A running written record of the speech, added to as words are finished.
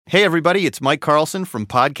Hey, everybody, it's Mike Carlson from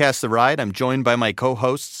Podcast The Ride. I'm joined by my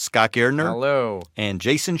co-hosts, Scott Gardner. Hello. And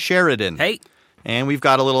Jason Sheridan. Hey. And we've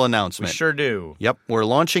got a little announcement. We sure do. Yep, we're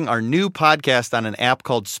launching our new podcast on an app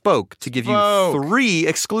called Spoke to give you 3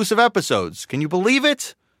 exclusive episodes. Can you believe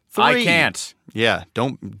it? 3. I can't. Yeah,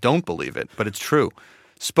 don't believe it, but it's true.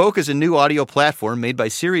 Spoke is a new audio platform made by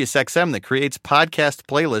SiriusXM that creates podcast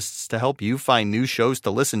playlists to help you find new shows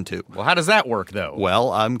to listen to. Well, how does that work, though?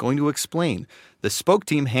 Well, I'm going to explain. The Spoke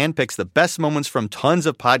team handpicks the best moments from tons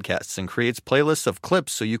of podcasts and creates playlists of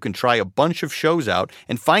clips so you can try a bunch of shows out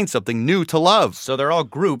and find something new to love. So they're all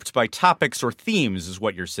grouped by topics or themes, is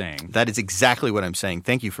what you're saying. That is exactly what I'm saying.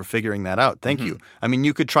 Thank you for figuring that out. Thank you. I mean,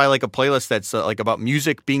 you could try like a playlist that's like about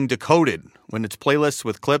music being decoded, when it's playlists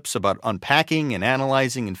with clips about unpacking and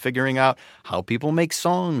analyzing and figuring out how people make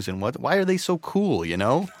songs and why are they so cool, you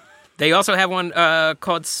know? They also have one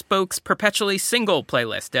called Spoke's Perpetually Single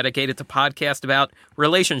playlist, dedicated to podcasts about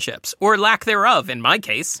relationships, or lack thereof, in my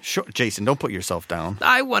case. Sure, Jason, don't put yourself down.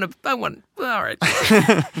 All right.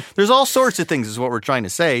 There's all sorts of things is what we're trying to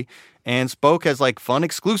say, and Spoke has like fun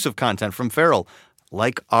exclusive content from Feral,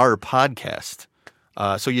 like our podcast.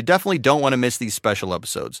 So you definitely don't want to miss these special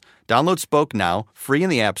episodes. Download Spoke now, free in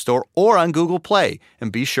the App Store or on Google Play.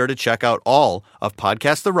 And be sure to check out all of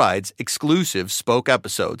Podcast The Ride's exclusive Spoke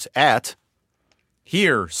episodes at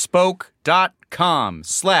Here,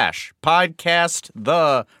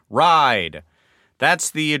 spoke.com/podcasttheride. That's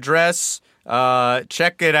the address.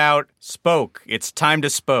 Check it out. Spoke. It's time to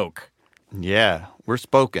spoke. Yeah, we're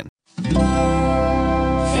spoken. Feral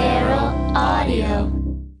Audio.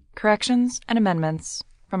 Corrections and amendments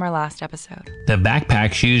from our last episode. The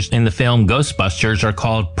backpacks used in the film Ghostbusters are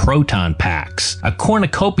called proton packs. A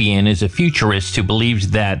cornucopian is a futurist who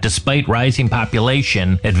believes that, despite rising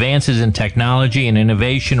population, advances in technology and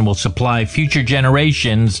innovation will supply future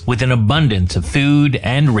generations with an abundance of food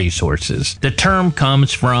and resources. The term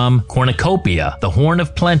comes from cornucopia, the horn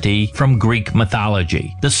of plenty from Greek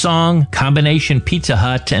mythology. The song Combination Pizza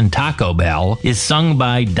Hut and Taco Bell is sung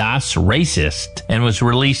by Das Racist and was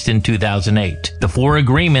released in 2008. The 4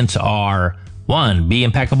 agreements are: 1. Be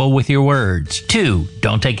impeccable with your words. 2.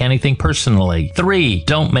 Don't take anything personally. 3.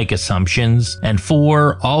 Don't make assumptions. And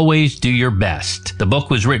 4. Always do your best. The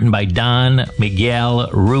book was written by Don Miguel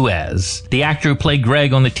Ruiz. The actor who played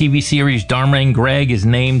Greg on the TV series Dharma and Greg is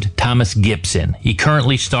named Thomas Gibson. He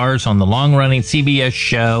currently stars on the long-running CBS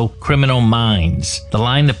show Criminal Minds. The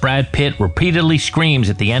line that Brad Pitt repeatedly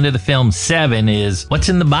screams at the end of the film Seven is, "What's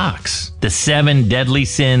in the box?" The 7 deadly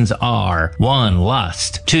sins are: 1.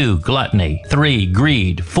 Lust. 2. Gluttony. 3.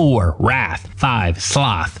 Greed. 4. Wrath. 5.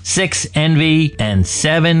 Sloth. 6. Envy. And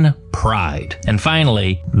 7. Pride. And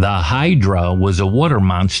finally, the Hydra was a water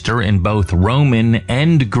monster in both Roman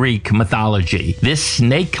and Greek mythology. This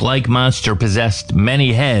snake-like monster possessed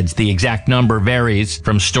many heads. The exact number varies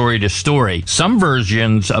from story to story. Some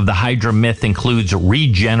versions of the Hydra myth includes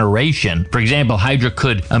regeneration. For example, Hydra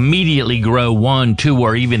could immediately grow 1, 2,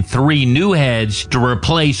 or even 3 new heads to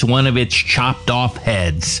replace one of its chopped off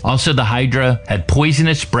heads. Also, the Hydra had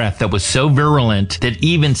poisonous breath that was so virulent that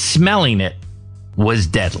even smelling it was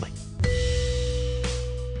deadly.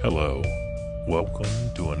 Hello. Welcome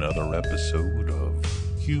to another episode of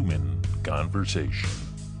Human Conversation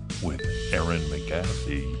with Erin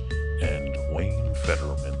McGathy and Wayne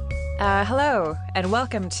Fetterman. Hello, and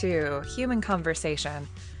welcome to Human Conversation.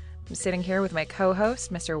 I'm sitting here with my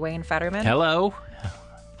co-host, Mr. Wayne Fetterman. Hello.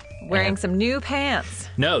 Wearing some new pants.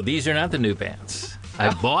 No, these are not the new pants.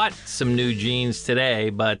 I bought some new jeans today,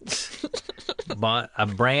 but bought a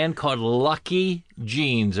brand called Lucky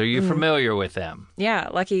Jeans. Are you familiar with them? Yeah,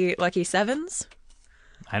 Lucky Sevens?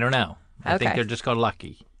 I don't know. I think Okay. they're just called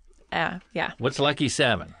Lucky. Yeah. What's Lucky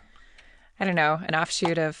 7? I don't know, an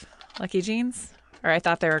offshoot of Lucky Jeans? Or I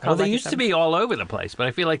thought they were Well, called they Lucky used to Sevens. be all over the place, but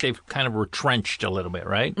I feel like they've kind of retrenched a little bit,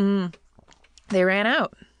 right? They ran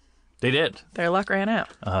out. They did. Their luck ran out.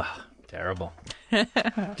 Terrible.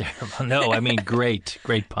 Terrible. No, I mean, great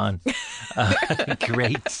pun.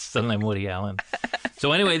 Great, son like Woody Allen.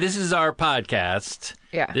 So anyway, this is our podcast.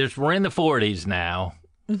 Yeah. We're in the 40s now.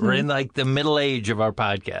 We're in like the middle age of our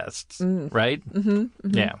podcasts, right?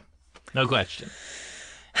 Yeah, no question.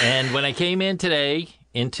 And when I came in today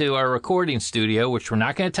into our recording studio, which we're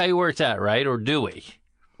not going to tell you where it's at, right? Or do we?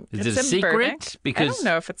 Is it a in secret? Burbank. Because I don't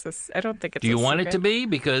know if it's I don't think it's do you a want it secret. to be?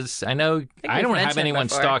 Because I know I we've don't have mentioned anyone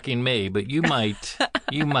before. stalking me, but you might.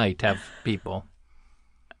 You might have people.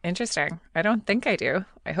 Interesting. I don't think I do.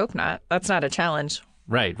 I hope not. That's not a challenge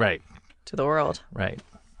Right. to the world.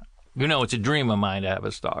 You know, it's a dream of mine to have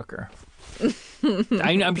a stalker.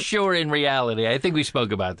 I'm sure in reality, I think we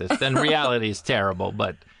spoke about this, then reality is terrible,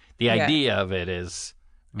 but the idea of it is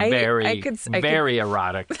very, could very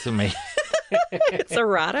erotic to me. It's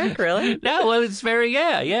erotic, really? No, well, it's very,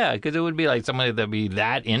 yeah, because it would be like somebody that'd be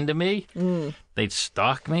that into me. They'd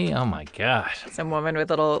stalk me. Oh, my God. Some woman with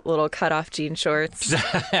little cut-off jean shorts.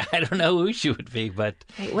 I don't know who she would be, but...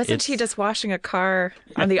 Hey, wasn't she just washing a car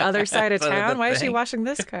on the other side of town? Why is she washing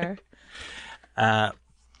this car?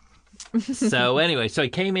 So anyway, so I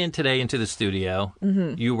came in today into the studio.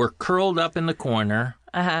 You were curled up in the corner,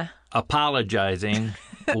 apologizing.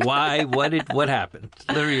 Why? What happened?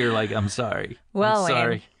 Literally, you're like, I'm sorry. Well, I'm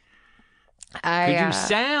sorry. Wayne, You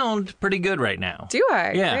sound pretty good right now. do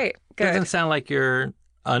I? Yeah. Great. Good. Doesn't sound like you're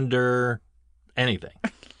under anything.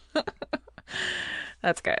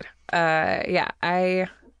 That's good. Yeah,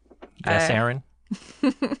 Yes, Aaron?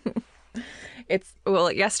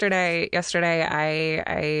 yesterday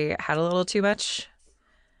I had a little too much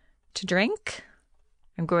to drink.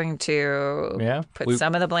 I'm going to put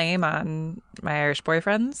some of the blame on my Irish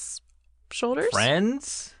boyfriend's shoulders.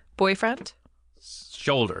 Friends? Boyfriend?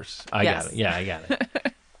 Shoulders. I Yes. got it. Yeah, I got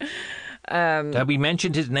it. Have we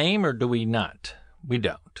mentioned his name or do we not? We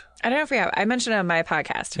don't. I don't know if we have. I mentioned it on my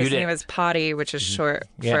podcast. His name is Poddy, which is short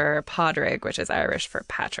for Podrig, which is Irish for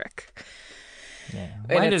Patrick. Yeah.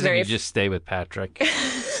 Why doesn't he just stay with Patrick?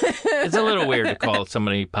 It's a little weird to call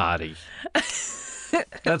somebody Poddy.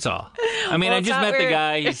 That's all. I mean, I just met the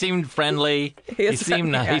guy. He seemed friendly. He seemed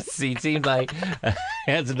nice. He seemed like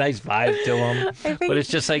he has a nice vibe to him. But it's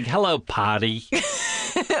just like, hello, Poddy.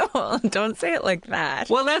 Well, don't say it like that.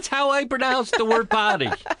 Well, that's how I pronounce the word Poddy.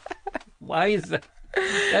 Why is that?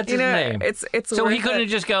 That's his name. It's so he couldn't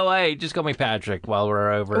just go, hey, just call me Patrick while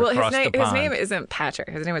we're over across the pond. His name isn't Patrick.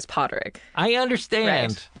 His name is Podrick. I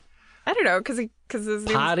understand. Right. I don't know, because his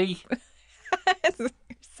name Potty?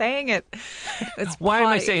 saying it. It's Why potty,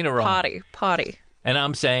 am I saying it wrong? Potty. And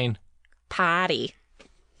I'm saying? Potty.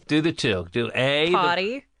 Do the two. Do A.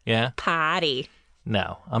 Potty. Yeah? Potty.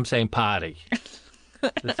 No, I'm saying potty.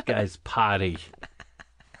 This guy's potty.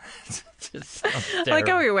 I like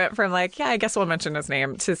how we went from like, yeah, I guess we'll mention his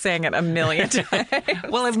name to saying it a million times.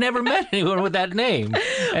 Well, I've never met anyone with that name.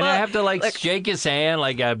 And I have to like shake his hand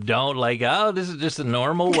like I don't like, oh, this is just a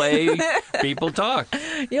normal way people talk.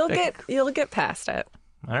 You'll get past it.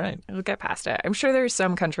 All right. You'll get past it. I'm sure there's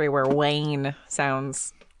some country where Wayne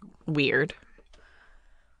sounds weird.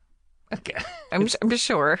 Okay. I'm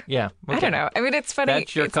sure. Yeah. Okay. I don't know. I mean, it's funny.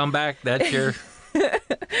 That's your comeback. That's your...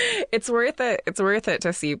 It's worth it. It's worth it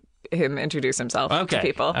to see him introduce himself to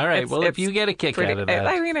people. All right. Well, if you get a kick out of that.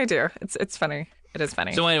 I mean, I do. It's funny. It is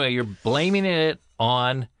funny. So anyway, you're blaming it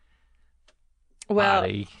on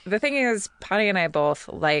Potty. The thing is, Potty and I both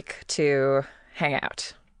like to hang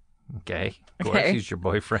out. Okay. Of course, he's your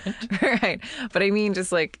boyfriend. Right. But I mean,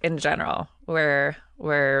 just like in general, where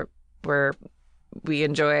we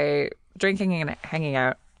enjoy drinking and hanging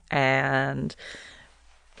out, and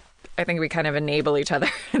I think we kind of enable each other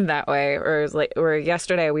in that way. Or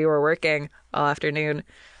yesterday we were working all afternoon.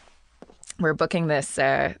 We're booking this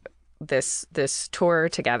tour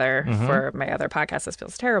together for my other podcast. This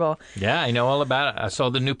Feels Terrible. Yeah, I know all about it. I saw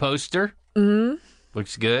the new poster. Mm-hmm.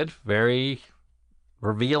 Looks good. Very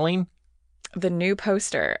revealing. The new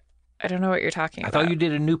poster. I don't know what you're talking about. I thought you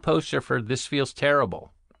did a new poster for This Feels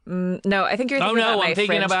Terrible. No, I think you're thinking about my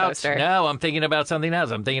Fringe poster. No, I'm thinking about something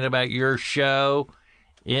else. I'm thinking about your show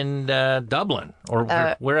in Dublin or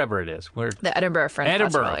wherever it is. The Edinburgh Fringe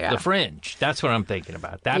Festival, yeah. The Fringe. That's what I'm thinking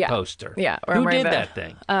about. That poster. Yeah. Who did that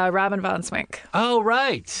thing? Robin Von Swink. Oh,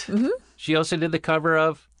 right. Mm-hmm. She also did the cover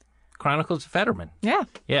of Chronicles of Fetterman. Yeah.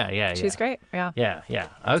 Yeah. She's great. Yeah. Yeah.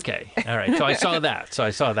 Okay. All right. So I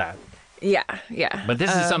saw that. Yeah. But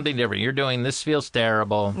this is something different. You're doing This Feels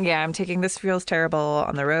Terrible. Yeah, I'm taking This Feels Terrible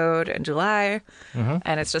on the road in July,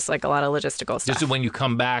 and it's just like a lot of logistical stuff. This is when you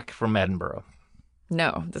come back from Edinburgh.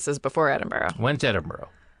 No, this is before Edinburgh. When's Edinburgh?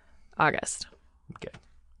 August. Okay.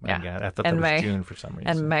 Yeah. I thought that was June for some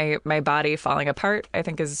reason. And my body falling apart, I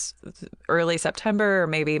think, is early September or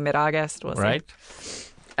maybe mid-August. We'll see. Right.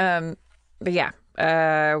 But yeah,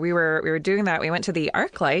 we were doing that. We went to the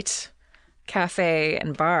ArcLight Cafe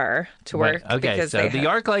and Bar to work. Right. Okay, so the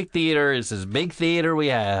ArcLight Theater is this big theater we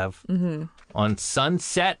have on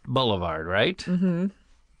Sunset Boulevard, right? Mm-hmm.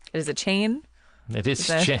 It is a chain. It is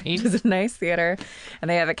a chain. It's a nice theater. And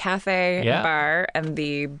they have a cafe and bar, and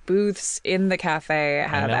the booths in the cafe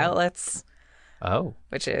have outlets. Oh.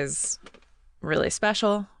 Which is really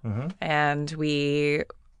special. Mm-hmm. And we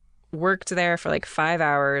worked there for like 5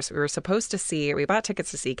 hours. We bought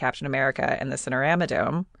tickets to see Captain America in the Cinerama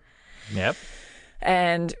Dome. Yep.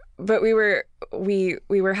 But we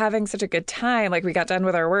were having such a good time. Like we got done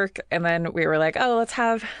with our work and then we were like, oh, let's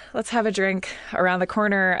have a drink around the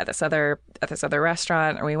corner at this other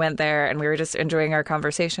restaurant. And we went there and we were just enjoying our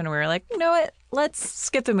conversation. And we were like, you know what? Let's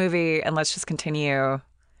skip the movie and let's just continue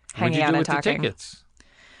hanging out and talking. What'd you do with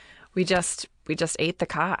the tickets? We just ate the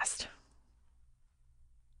cost.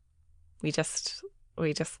 We just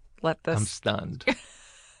let this. I'm stunned.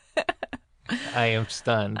 I am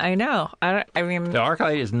stunned. I know. I mean, The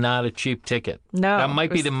ArcLight is not a cheap ticket. No, That might it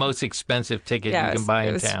be was- the most expensive ticket you can buy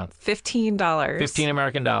in town. $15. 15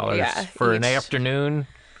 American dollars Yeah, for an each. afternoon,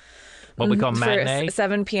 what we call For matinee.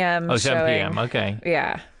 7 p.m. Oh, 7 showing. p.m. Okay.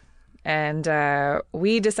 Yeah. And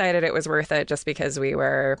we decided it was worth it just because we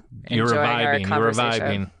were You were enjoying our vibing. You were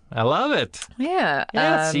conversation. vibing. I love it. Yeah.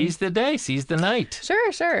 Yeah, seize the day, seize the night. Sure.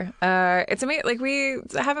 It's amazing. Like we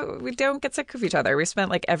don't get sick of each other. We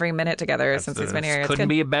spent like every minute together since he's been here. It's Couldn't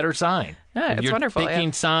good. be a better sign. No, If it's you're wonderful, picking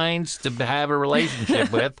yeah. signs to have a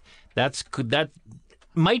relationship with, that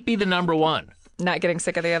might be the number one. Not getting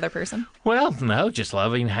sick of the other person. Well, no, just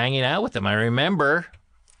loving hanging out with them. I remember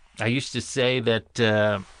I used to say that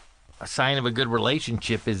a sign of a good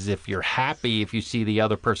relationship is if you're happy if you see the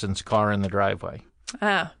other person's car in the driveway.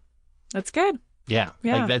 Ah, that's good. Yeah.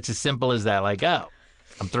 Yeah. Like that's as simple as that. Like, oh,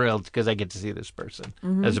 I'm thrilled because I get to see this person.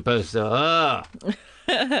 Mm-hmm. As opposed to, oh,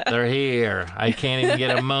 they're here. I can't even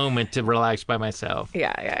get a moment to relax by myself.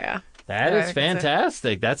 Yeah. That Yeah, is I can see.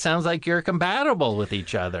 fantastic. That sounds like you're compatible with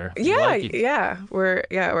each other. You Yeah, like each- we're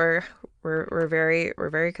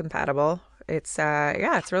very compatible. It's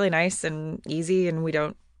it's really nice and easy, and we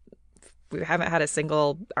haven't had a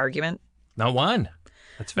single argument. Not one.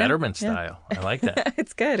 That's Fetterman style. I like that.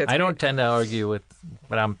 It's good. I don't tend to argue with,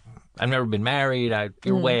 but I've never been married.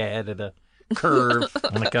 You're way ahead of the curve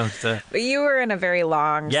when it comes to. But you were in a very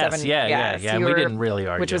long Yes, 7. yeah. so And you we were- didn't really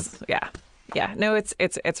argue. which was yeah. No, it's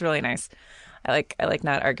really nice. I like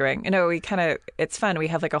not arguing. You know, it's fun. We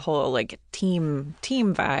have like a whole like team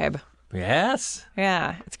vibe. Yes.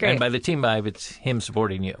 Yeah, it's great. And by the team vibe, it's him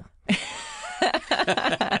supporting you.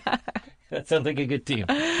 That sounds like a good team.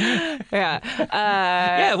 yeah.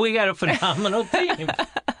 Yeah, we got a phenomenal team.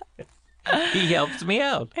 He helps me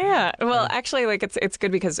out. Yeah. Well, actually, like it's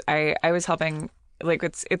good because I was helping. Like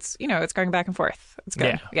it's it's going back and forth. It's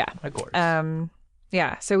good. Yeah. Of course.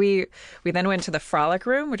 Yeah. So we then went to the Frolic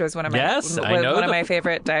Room, which was one of my Yes, I know one of the- my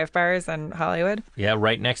favorite dive bars in Hollywood. Yeah,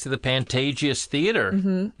 right next to the Pantages Theater.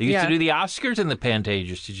 They used Yeah. to do the Oscars in the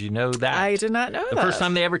Pantages. Did you know that? I did not know The that. first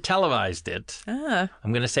time they ever televised it. I'm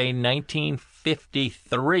going to say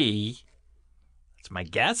 1953. That's my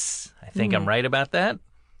guess. I think I'm right about that.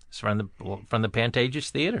 It's from the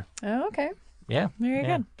Pantages Theater. Oh, okay. Yeah. Very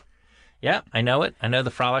good. Yeah, I know it. I know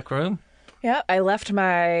the Frolic Room. Yeah, I left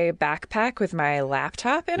my backpack with my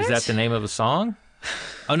laptop in Is it. that the name of a song?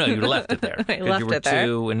 Oh, no, you left it there. I 'cause left you were it there.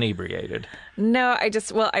 too inebriated. No, I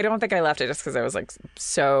don't think I left it just because I was like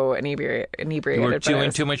so inebriated. You were but doing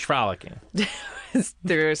too much frolicking.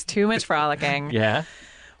 There was too much frolicking. Yeah.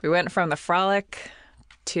 We went from the Frolic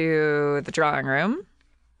to the drawing room.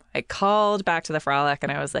 I called back to the Frolic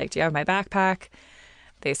and I was like, do you have my backpack?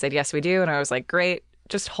 They said, yes, we do. And I was like, great.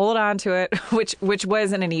 Just hold on to it, which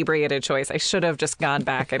was an inebriated choice. I should have just gone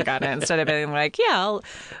back and gotten it instead of being like,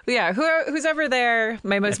 who's ever there,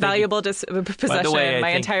 my most valuable possession I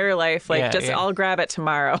my think- entire life. Like, Yeah. I'll grab it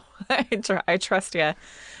tomorrow. I trust you.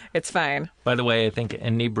 It's fine. By the way, I think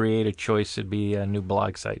inebriated choice would be a new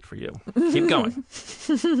blog site for you. Keep going.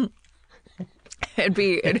 It'd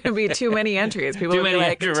be too many entries. People would be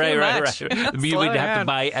like, too right. much. You Slow would have to down.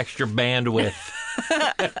 buy extra bandwidth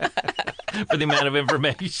for the amount of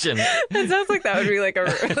information. It sounds like that would be like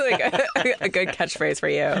a good catchphrase for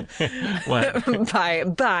you.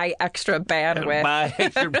 What? Buy extra bandwidth. Buy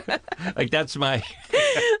extra, like that's my.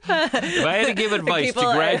 If I had to give advice People to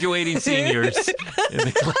are- graduating seniors, in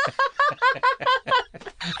the class,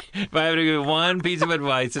 if I had to give one piece of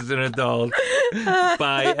advice as an adult,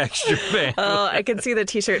 buy extra bandwidth. Oh, I can see the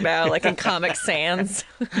T-shirt now, like in Comic Sans.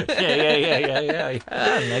 Yeah.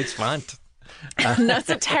 Nice font. That's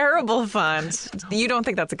a terrible font. You don't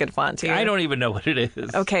think that's a good font, do you? I don't even know what it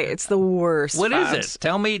is. Okay, it's the worst. What is font. it?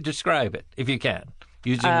 Tell me, describe it, if you can.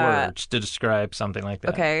 Using words to describe something like that.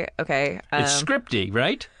 Okay. It's scripty,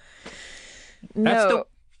 right? No.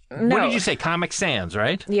 What did you say? Comic Sans,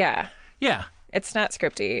 right? Yeah. Yeah. It's not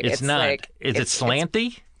scripty. It's not. Like, Is it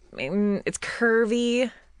slanty? It's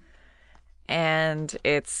curvy, and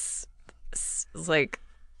it's like,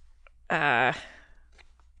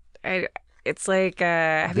 it's like.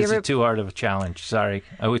 Have This you ever? is too hard of a challenge. Sorry.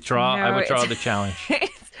 I withdraw No, the challenge.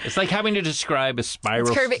 It's like having to describe a spiral.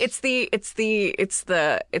 It's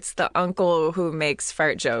the uncle who makes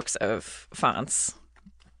fart jokes of fonts.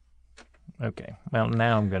 Okay. Well,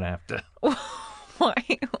 now I'm going to have to. Why?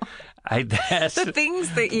 That's The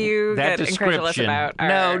things that you that get incredulous description. about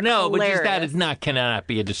are No, but just that hilarious. cannot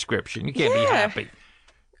be a description. You can't be Yeah. happy.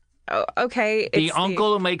 Oh, okay. The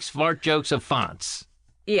uncle who makes fart jokes of fonts.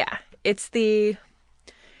 Yeah, it's the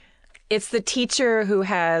teacher who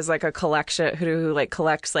has like a collection who like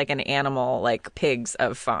collects like an animal like pigs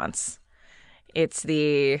of fonts. It's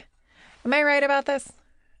the. Am I right about this?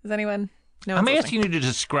 Is anyone? No. I'm one's asking you to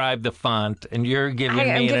describe the font, and you're giving I'm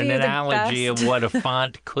me giving an you the analogy best. of what a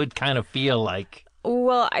font could kind of feel like. listening.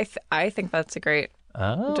 Well, I think that's a great.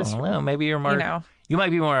 Oh, Just, well, maybe you're more. you know. You might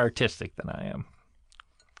be more artistic than I am.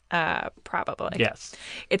 Probably. Yes.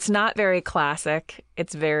 It's not very classic.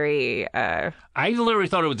 It's very. I literally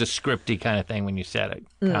thought it was a scripty kind of thing when you said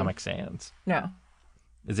it. Comic Sans. No.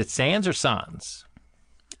 Is it Sans or Sans?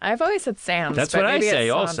 I've always said sans. That's but what I maybe say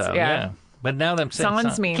it's also. sans, Yeah. But now that I'm saying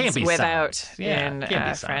Sans means can't be without sans. Yeah, in can't be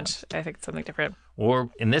sans. French. I think it's something different. Or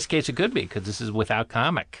in this case, it could be because this is without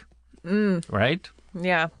comic. Right?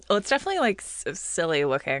 Yeah. Well, it's definitely like silly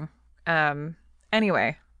looking.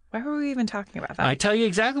 Anyway, why were we even talking about that? I tell you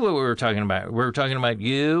exactly what we were talking about. We were talking about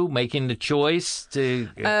you making the choice to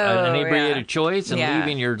an inebriated yeah. choice and Yeah.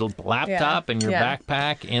 leaving your laptop and your Yeah.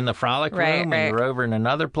 backpack in the frolic room, Right, and right. you're over in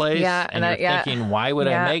another place, Yeah, and and you're yeah. thinking, why would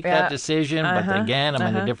I Yeah, make yeah. that decision? But again,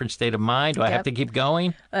 I'm in a different state of mind. Do I have Yep. to keep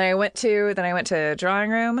going? Then I went to drawing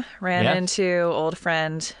room, ran Yeah. into old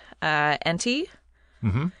friend Enti.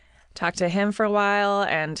 Mm-hmm. Talked to him for a while,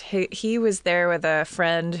 and he was there with a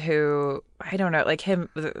friend who I don't know, like him,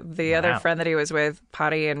 the other Wow. friend that he was with,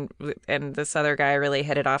 Potty, and this other guy really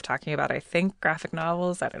hit it off talking about, I think, graphic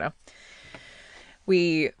novels. I don't know.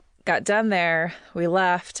 We got done there. We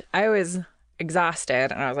left. I was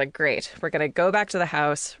exhausted, and I was like, great. We're going to go back to the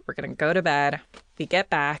house. We're going to go to bed. We get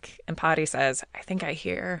back, and Potty says, I think I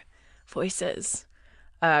hear voices.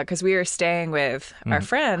 Because we were staying with our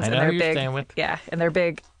friends I in know their who you're big, staying with. yeah, in their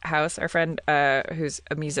big house. Our friend, who's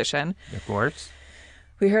a musician, Of course.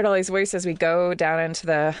 we heard all these voices. We go down into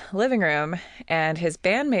the living room, and his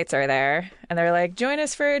bandmates are there, and they're like, "Join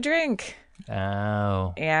us for a drink."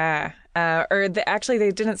 Oh. Yeah. Actually,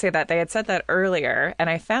 they didn't say that. They had said that earlier, and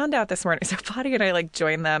I found out this morning. So Potty and I like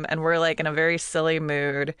joined them, and we're like in a very silly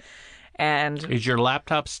mood. And Is your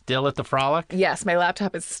laptop still at the frolic? yes, my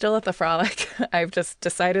laptop is still at the frolic. I've just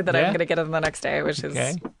decided that I'm Yeah. going to get it the next day, which is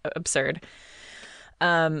Okay. absurd.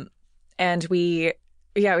 And we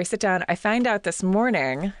sit down. I find out this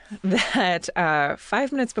morning that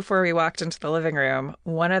 5 minutes before we walked into the living room,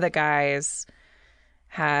 one of the guys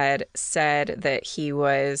had said that he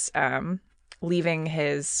was leaving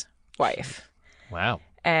his wife. Wow.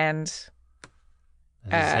 And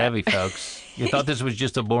This is heavy, folks. You thought this was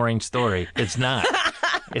just a boring story. It's not.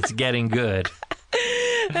 It's getting good.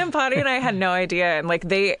 and Potty and I had no idea. And like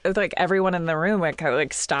everyone in the room kind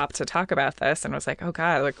of stopped to talk about this and was like, oh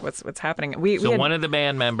God, like what's happening? We So had, one of the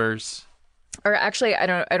band members, or actually, I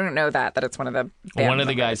don't know that it's one of the band one of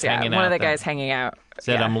the members. guys hanging One out of the then. guys hanging out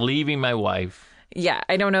said, yeah. I'm leaving my wife. Yeah,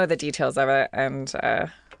 I don't know the details of it, and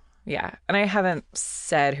and I haven't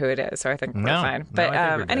said who it is, so I think we're No, fine. no, But I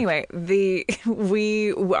think we're good. anyway,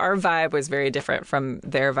 our vibe was very different from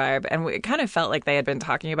their vibe, and it kind of felt like they had been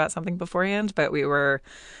talking about something beforehand, but we were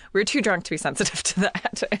too drunk to be sensitive to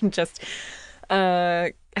that, and just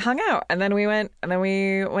hung out, and then we went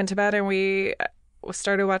to bed, and we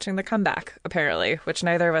started watching The Comeback, apparently, which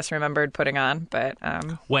neither of us remembered putting on, but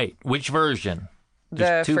Wait, which version? the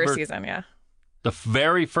There's two first season, yeah. The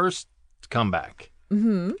very first comeback.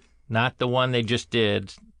 Mm-hmm. Not the one they just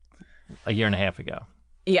did a year and a half ago.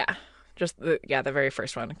 Yeah, just the very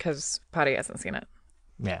first one, because Potty hasn't seen it.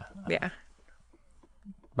 Yeah. Yeah.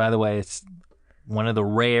 By the way, it's one of the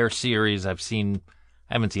rare series I've seen.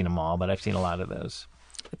 I haven't seen them all, but I've seen a lot of those.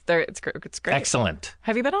 It's great. Excellent.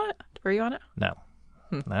 Have you been on it? Were you on it? No.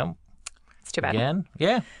 No. It's too bad. Again?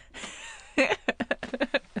 Yeah.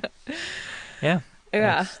 Yeah.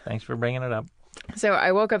 Yeah. Thanks for bringing it up. So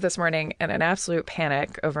I woke up this morning in an absolute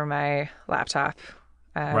panic over my laptop.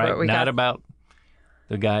 Right. but we Not got- about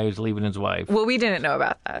the guy who's leaving his wife. Well, we didn't know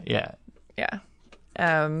about that. Yeah. Yeah.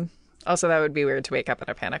 Also, that would be weird to wake up in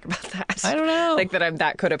a panic about that. I don't know. Like that I'm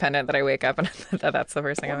that codependent that I wake up and that's the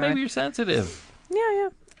first thing Well, I'm maybe like. you're sensitive. Yeah.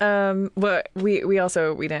 But we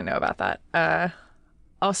didn't know about that.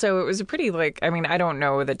 Also, it was a pretty I don't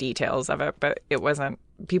know the details of it, but it wasn't.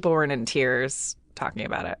 People weren't in tears talking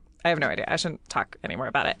about it. I have no idea. I shouldn't talk anymore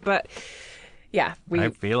about it. But yeah, I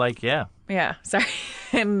feel like, yeah. yeah, sorry,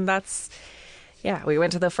 and we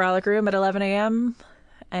went to the frolic room at 11 a.m.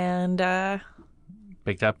 and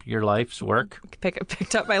Picked up your life's work,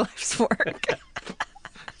 picked up my life's work.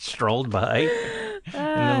 strolled by in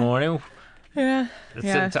the morning. Yeah.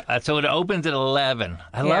 So it opens at 11.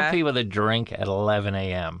 I love people that drink at 11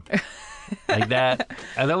 a.m. like that.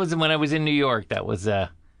 That was when I was in New York. That was a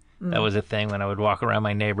thing when I would walk around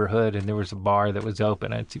my neighborhood and there was a bar that was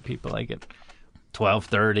open. I'd see people like at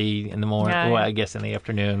 12:30 in the morning. Yeah, Well, I guess in the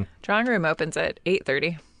afternoon. Drawing room opens at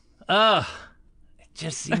 8:30. It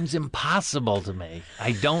just seems impossible to me.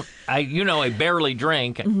 I barely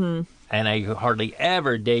drink, and I hardly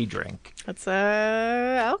ever day drink. That's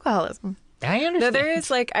alcoholism. I understand. No, there is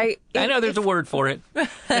like I know there's a word for it.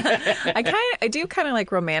 I do kind of like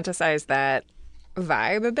romanticize that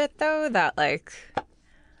vibe a bit though. That like,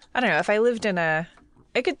 I don't know, if I lived in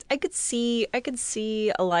I could see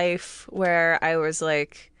a life where I was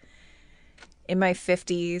like in my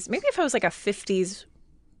 50s. Maybe if I was like a 50s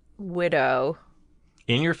widow.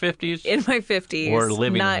 In your 50s? In my 50s. Or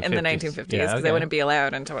living not in the 1950s, 50s. because I wouldn't be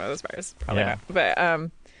allowed into one of those bars. Probably Yeah. not. But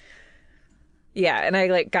yeah, and I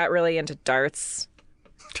like got really into darts.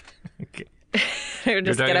 Okay. I would You're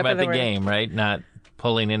just talking get up about in the the morning. game, right? Not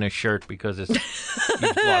pulling in a shirt because you've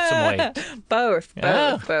lost some weight. Both.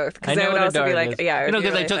 I Because know I would what a also dart be like, is. yeah.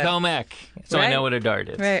 Because I took home ec, so I Right. know what a dart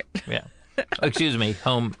is. Right. Yeah. Excuse me,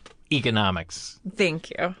 home economics. Thank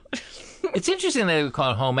you. It's interesting that we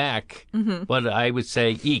call it home ec, but I would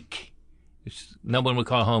say eek. No one would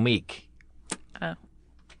call home eek. Oh.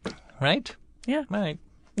 Right? Yeah. Right.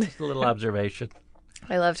 Just a little observation.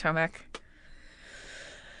 I loved home ec.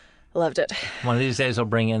 Loved it. One of these days I'll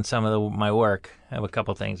bring in some of my work. I have a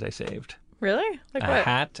couple things I saved. Really? Like A what?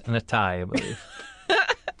 hat and a tie, I believe.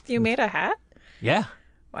 You made a hat? Yeah.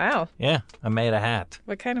 Wow. Yeah. I made a hat.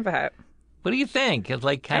 What kind of a hat? What do you think? It's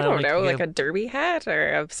like I kind of don't know. Like a derby hat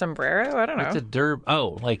or a sombrero? I don't know. It's a derb.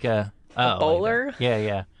 Oh, like a bowler? Like yeah,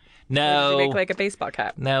 yeah. Or No, did you make like a baseball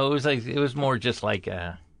cap? no. It was more just like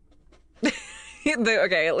a.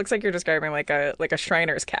 Okay, it looks like you're describing like a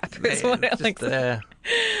Shriner's cap. Is what it just, looks like.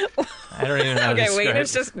 I don't even know. How to Okay, Wayne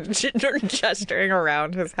describe is just gesturing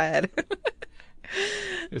around his head.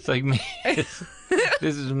 It's like me.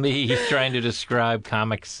 This is me trying to describe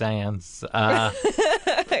Comic Sans.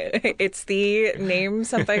 It's the name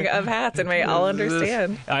something of hats, and we all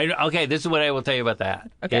understand. Okay, this is what I will tell you about the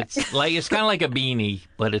hat. Okay. It's kind of like a beanie,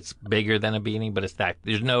 but it's bigger than a beanie. But it's that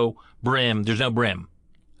there's no brim. There's no brim.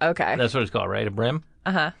 Okay. That's what it's called, right? A brim.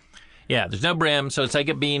 Uh-huh. Yeah, there's no brim, so it's like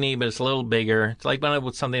a beanie, but it's a little bigger. It's like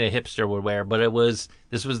something a hipster would wear, but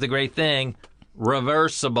this was the great thing,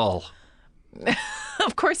 reversible.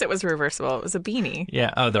 Of course it was reversible. It was a beanie.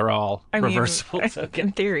 Yeah, they're all I mean, reversible.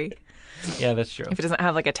 in theory. Yeah, that's true. If it doesn't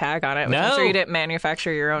have like a tag on it, which I'm No. sure you didn't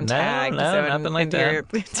manufacture your own tag. No, so nothing like into that. your-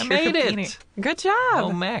 I into made your it. beanie. Good job.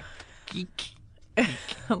 Oh, Mac. Geek.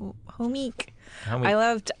 Homeek. Homeek. I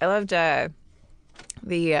loved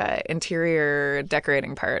the interior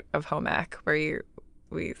decorating part of home ec where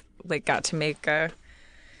we like got to make a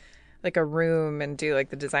room and do like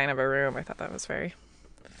the design of a room. I thought that was very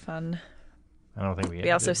fun. I don't think we.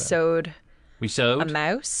 We also sewed We sewed a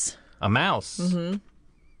mouse. a mouse. Mm-hmm.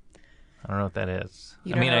 I don't know what that is.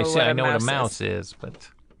 You I mean, don't know I what a know what a mouse mouse is, but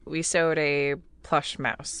We sewed a plush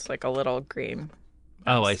mouse, like a little green.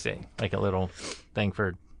 oh, I see, like a little thing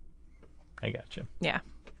for. I gotcha. Yeah.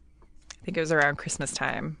 I think it was around Christmas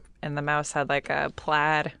time, and the mouse had like a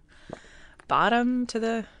plaid bottom to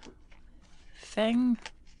the thing.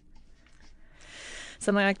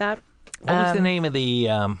 Something like that. What was the name of the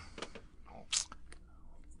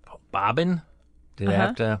bobbin? Did I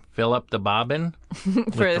have to fill up the bobbin For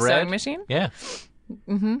the thread? sewing machine? Yeah.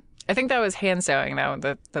 I think that was hand sewing, though.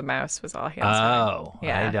 The mouse was all hand sewing. Oh,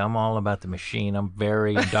 Yeah. I'm all about the machine. I'm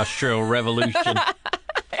very industrial revolution.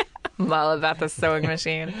 I'm all about the sewing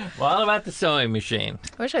machine. Well, all about the sewing machine.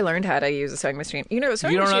 I wish I learned how to use a sewing machine. You know,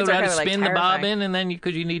 sewing You don't know machines how are to kind of spin like the terrifying. bobbin, and then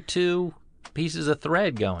because you need two pieces of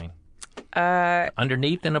thread going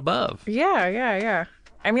underneath and above. Yeah.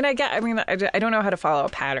 I mean, I don't know how to follow a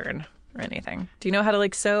pattern or anything. Do you know how to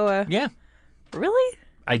like sew? Yeah, Really?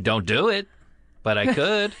 I don't do it, but I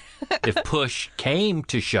could if push came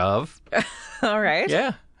to shove. All right.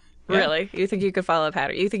 Yeah. Really? You think you could follow a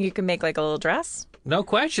pattern? You think you could make like a little dress? No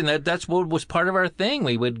question. That's what was part of our thing.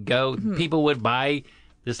 We would go, people would buy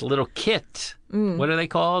this little kit. What are they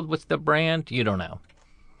called? What's the brand? You don't know.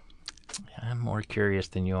 I'm more curious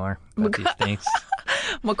than you are about these things.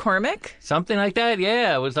 McCormick? Something like that.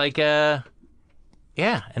 Yeah. It was like, yeah.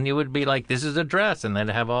 And you would be like, this is a dress. And then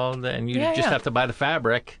have all the, and you just have to buy the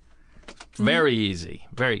fabric. Very easy.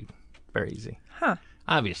 Very, very easy. Huh.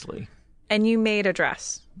 Obviously. And you made a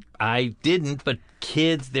dress. I didn't, but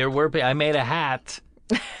kids, I made a hat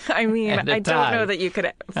I mean, And a I don't tie. know that you could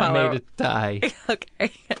I follow. made a tie.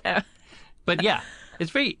 Okay. But yeah,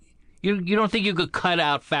 it's very. You don't think you could cut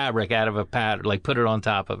out fabric out of a pattern, like put it on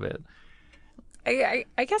top of it? I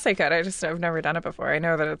guess I could. I've never done it before. I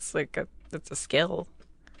know that it's like it's a skill.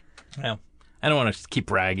 Well, I don't want to keep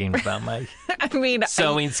bragging about my I mean,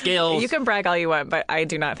 sewing skills. you can brag all you want, but I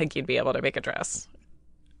do not think you'd be able to make a dress.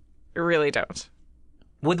 I really don't.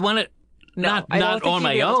 With one, No, I don't not think on you'd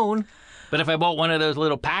my be able to- own. But if I bought one of those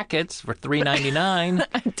little packets for $3.99,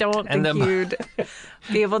 I don't And think the- you'd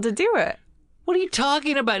be able to do it. what are you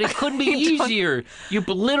talking about? It couldn't be easier. You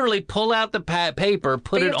literally pull out the paper,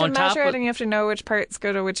 put But you it have on to top measure of it, and you have to know which parts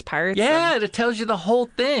go to which parts. Yeah, it tells you the whole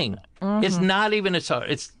thing. It's not even as hard.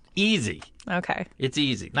 It's easy. Okay. It's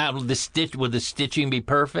easy. Now, will the stitching be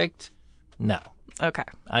perfect? No. Okay.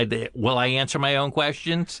 Will I answer my own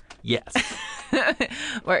questions? Yes.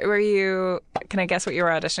 Were you? Can I guess what you were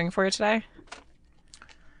auditioning for today?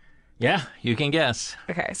 Yeah, you can guess.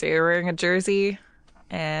 Okay, so you're wearing a jersey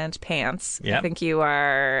and pants. I Yep. think you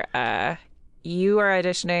are. You are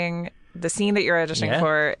auditioning. The scene that you're auditioning Yeah.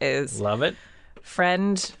 for is Love it.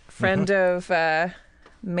 friend of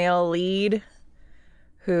male lead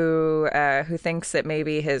who thinks that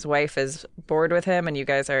maybe his wife is bored with him, and you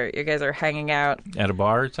guys are hanging out At a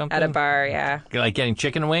bar or something? at a bar. Yeah. Like getting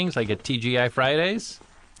chicken wings, like at TGI Fridays?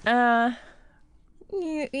 Yeah.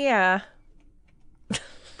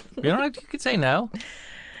 You don't have to, you could say no.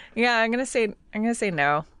 Yeah. I'm gonna say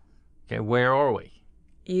no. Okay, where are we?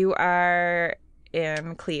 You are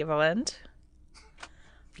in Cleveland.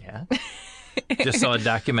 Yeah. Just saw a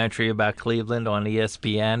documentary about Cleveland on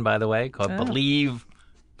ESPN, by the way, called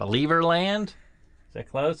Believerland. Is that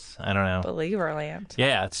close? I don't know. Believerland.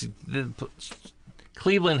 Yeah,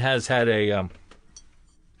 Cleveland has had a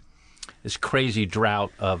this crazy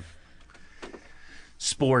drought of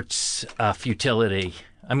sports futility.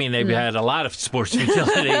 I mean, they've had a lot of sports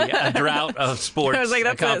futility, a drought of sports I was like,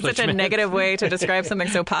 that's such a accomplishment. negative way to describe something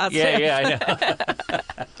so positive. Yeah, I know.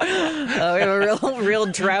 Oh, we have a real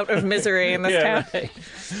drought of misery in this town. Right.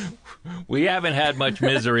 We haven't had much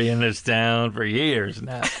misery in this town for years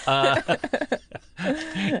now.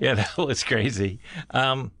 Yeah, that was crazy.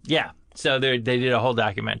 Yeah, so they did a whole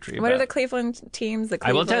documentary What about are the Cleveland teams? The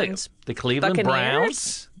I will Cleveland tell you. The Cleveland Buccaneers?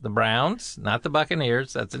 Browns. The Browns, not the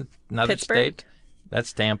Buccaneers. That's another Pittsburgh? state.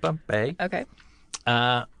 That's Tampa Bay. Okay.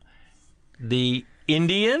 The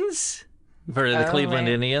Indians. You've heard of the Cleveland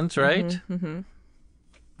right. Indians, right? Mm-hmm.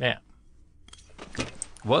 Yeah.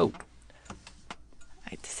 Whoa.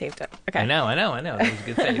 I saved it. Okay. I know. That was a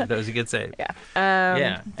good save. That was a good save. Yeah.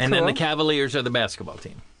 Yeah. And then cool. the Cavaliers are the basketball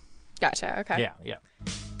team. Gotcha. Okay. Yeah.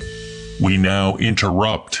 We now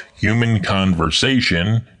interrupt human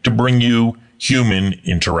conversation to bring you human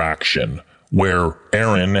interaction, where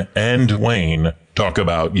Aaron and Wayne talk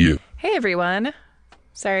about you. Hey, everyone.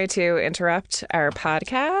 Sorry to interrupt our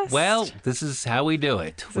podcast. Well, this is how we do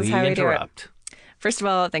it. is how we do it. interrupt. First of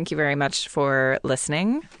all, thank you very much for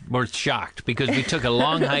listening. We're shocked because we took a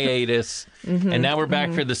long hiatus and now we're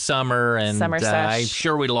back for the summer. And Summer sesh. I'm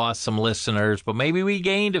sure we lost some listeners, but maybe we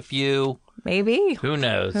gained a few. Maybe. Who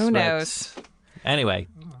knows? Who knows? Anyway,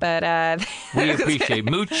 But we appreciate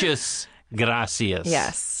muchas gracias.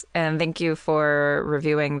 yes. And thank you for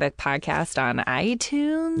reviewing the podcast on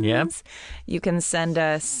iTunes. Yep. You can send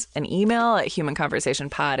us an email at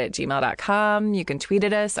humanconversationpod@gmail.com. You can tweet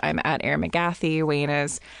at us. I'm at Aaron McGathy. Wayne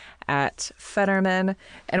is at Fetterman.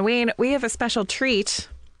 And Wayne, we have a special treat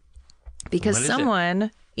because What is it?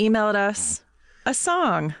 someone emailed us a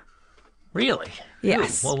song. Really?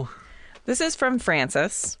 Yes. Well, This is from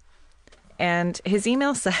Francis, and his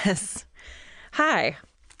email says, "Hi,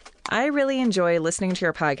 I really enjoy listening to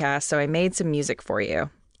your podcast, so I made some music for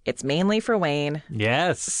you. It's mainly for Wayne.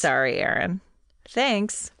 yes. Sorry, Aaron.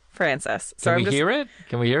 Thanks, Francis." So Can we hear it?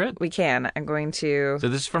 Can we hear it? We can. I'm going to. So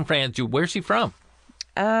this is from France. Where's he from?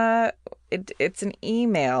 It's an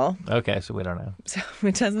email, Okay, so we don't know. so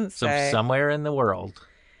it doesn't So say. somewhere in the world.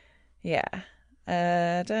 Yeah.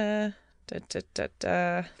 And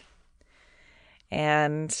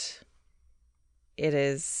it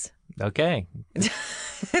is Okay,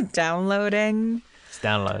 downloading. it's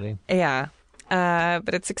downloading. Yeah.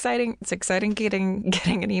 But it's exciting. It's exciting getting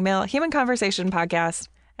an email.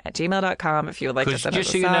 humanconversationpodcast@gmail.com if you would like to Because send us just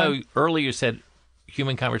a so you song. know, earlier you said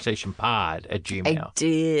humanconversationpod@gmail. I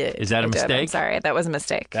did. Is that a I did. I'm mistake? sorry, that was a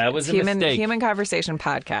mistake. That was It's a mistake. Human Conversation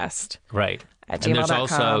Podcast. Right. At And there's gmail.com.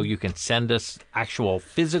 also, you can send us actual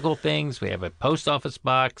physical things. We have a post office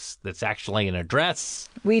box that's actually an address.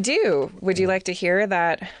 We do. Would you like to hear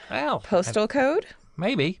that Well, postal code?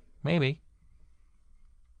 maybe.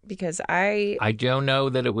 Because I I don't know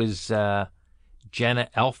that it was Jenna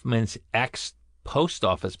Elfman's ex post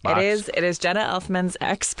office box. It is Jenna Elfman's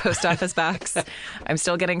ex post office box. I'm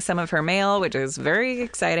still getting some of her mail, which is very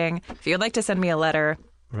exciting. If you'd like to send me a letter,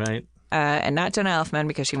 Right. and not Jenna Elfman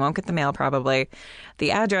because she won't get the mail probably, the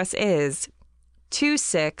address is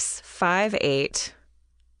 2658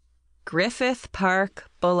 Griffith Park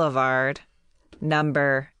Boulevard,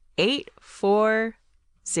 number 840,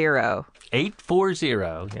 840.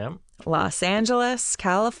 Yep. Los Angeles,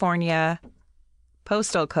 California,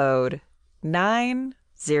 postal code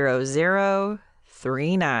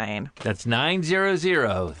 90039. That's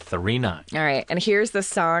 90039. All right, and here's the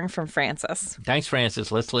song from Francis. Thanks,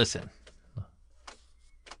 Francis. Let's listen.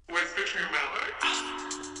 What's between my legs?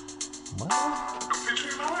 What? What's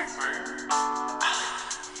between my legs, man?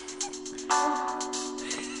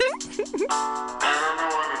 I don't know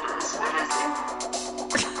what it is. What is it?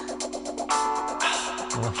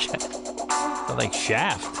 Okay. Sounds like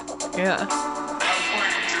Shaft. Yeah. I'm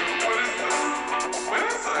pointing to. What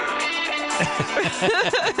is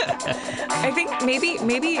it? I think maybe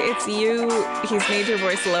it's you. He's made your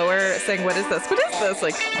voice lower, saying, "What is this? What is this?"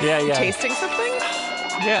 Like, Yeah. tasting something.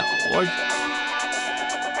 Yeah. Or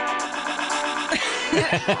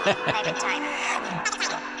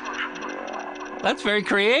that's very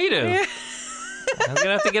creative. Yeah. I'm gonna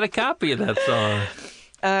have to get a copy of that song.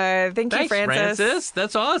 Thank you, Thanks, Francis.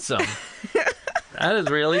 That's awesome. That is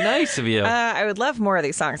really nice of you. I would love more of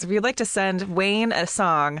these songs. If you'd like to send Wayne a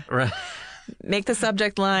song, Right. make the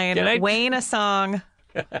subject line Can I- Wayne a song.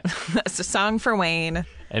 It's a song for Wayne.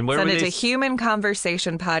 And where Send were it to they?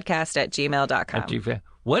 humanconversationpodcast@gmail.com.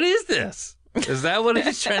 What is this? Is that what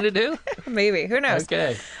he's trying to do? Maybe. Who knows?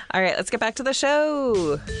 Okay. All right, let's get back to the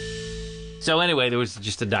show. So anyway, there was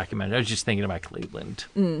just a documentary. I was just thinking about Cleveland,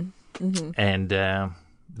 and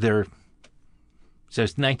so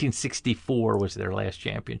it's 1964 was their last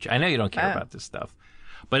championship. I know you don't care about this stuff,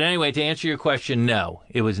 but anyway, to answer your question, no,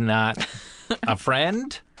 it was not a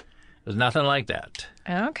friend. It was nothing like that.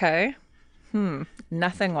 Okay.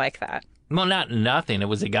 Nothing like that. Well, not nothing. It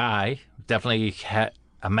was a guy, definitely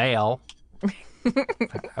a male.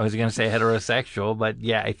 I was going to say heterosexual, but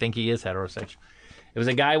yeah, I think he is heterosexual. It was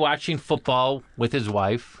a guy watching football with his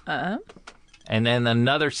wife. And then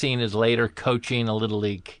another scene is later coaching a little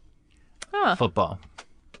league football.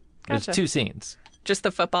 There's Gotcha. two scenes. Just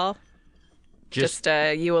the football? Just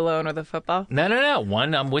you alone with the football? No.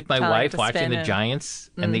 One, I'm with my Kinda like wife the watching spin the and- Giants,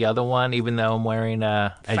 and the other one, even though I'm wearing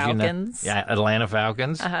as Falcons? you know, Atlanta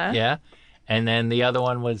Falcons. Yeah. And then the other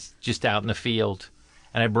one was just out in the field.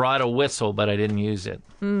 And I brought a whistle, but I didn't use it.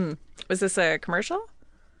 Was this a commercial?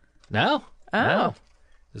 No. Oh. No.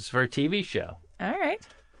 This is for a TV show. All right.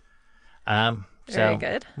 Very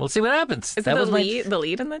good. We'll see what happens. Is it the lead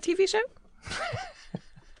in the TV show?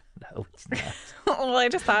 No, it's not. Well, I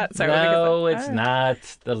just thought so. No, because it's not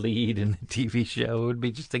the lead in the TV show. It would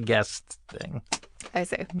be just a guest thing. I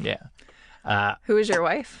see. Yeah. Who is your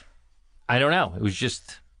wife? I don't know. It was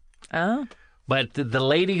just... Oh. But the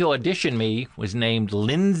lady who auditioned me was named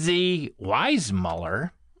Lindsay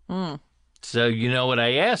Weismuller. So you know what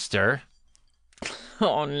I asked her?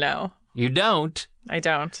 Oh, no. You don't. I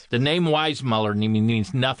don't. The name Weismuller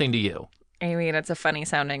means nothing to you. I mean, it's a funny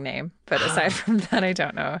sounding name, but aside from that, I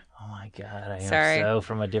don't know. Oh my God, I am Sorry. so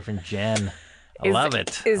from a different gen. I love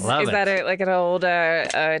it. Is I love it. that like an old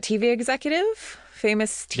TV executive?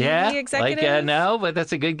 Famous TV executive? Like no, but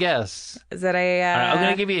that's a good guess. Is that I'm going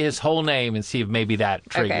to give you his whole name and see if maybe that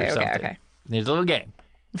triggers something. Okay. There's a little game.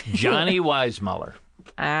 Johnny Weismuller.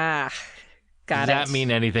 Ah, got Does it. that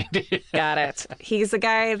mean anything to you? Got it. He's the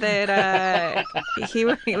guy that he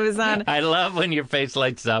was on. I love when your face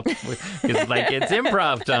lights up. It's like it's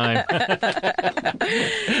improv time.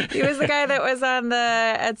 He was the guy that was on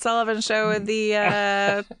the Ed Sullivan Show with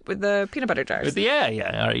the peanut butter jars.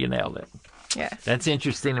 Yeah. All right, you nailed it. Yeah. That's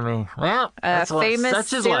interesting to me. Well, that's famous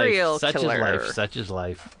such is serial life. killer. Such is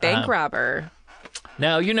life. Bank robber.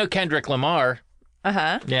 Now, you know Kendrick Lamar.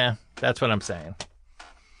 Uh-huh. Yeah, that's what I'm saying.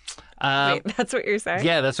 Wait, that's what you're saying?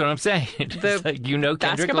 Yeah, that's what I'm saying. It's like, you know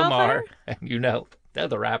Kendrick basketball Lamar. player? And you know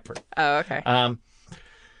the rapper. Oh, okay.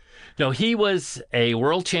 No, he was a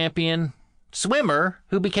world champion swimmer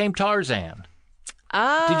who became Tarzan.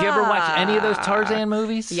 Did you ever watch any of those Tarzan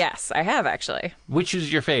movies? Yes, I have actually. Which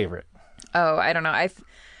is your favorite? Oh, I don't know. I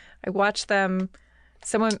watched them.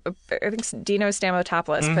 Someone, I think Dino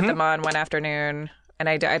Stamatopoulos put them on one afternoon, and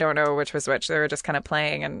I don't know which was which. They were just kind of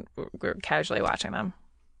playing, and we were casually watching them.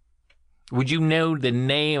 Would you know the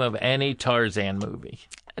name of any Tarzan movie?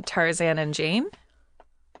 Tarzan and Jane?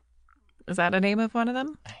 Is that a name of one of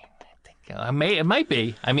them? It might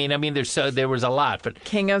be. I mean, there was a lot, but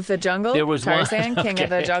King of the Jungle? There was one- Tarzan, King of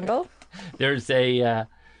the Okay. Jungle? there was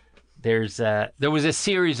a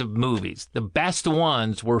series of movies. The best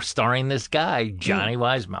ones were starring this guy, Johnny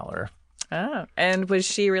Weissmuller. Oh. And was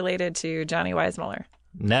she related to Johnny Weissmuller?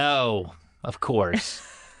 No, of course.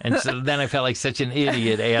 And so then I felt like such an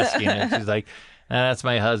idiot asking it. She's like, that's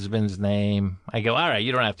my husband's name. I go, all right,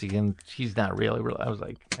 you don't have to. And she's not really. I was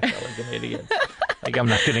like, I felt like an idiot. Like, I'm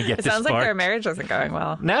not going to get It this sounds far. like their marriage wasn't going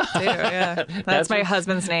well. No. Too, yeah. That's my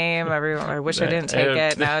husband's name. I wish I didn't take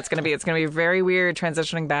it. Now it's gonna be very weird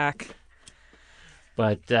transitioning back.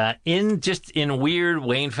 But in weird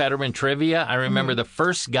Wayne Fetterman trivia, I remember the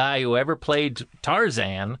first guy who ever played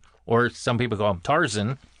Tarzan, or some people call him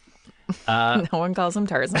Tarzan. No one calls him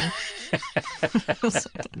Tarzan.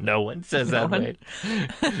 No one says that way.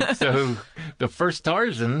 So the first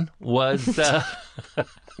Tarzan was...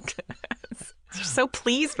 You're so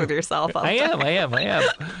pleased with yourself. I am.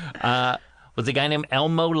 Was a guy named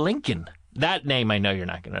Elmo Lincoln. That name I know you're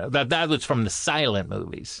not going to know. That was from the silent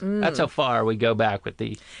movies. That's how far we go back with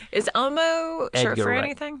the... Is Elmo short Edgar for Wright.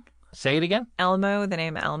 anything? Say it again? Elmo, the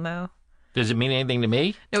name Elmo. Does it mean anything to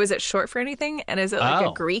me? No, is it short for anything? And is it like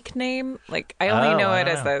Oh. a Greek name? Like I only know it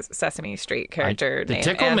as the Sesame Street character the name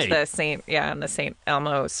Tickle and Me. the Saint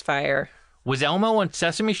Elmo's Fire. Was Elmo on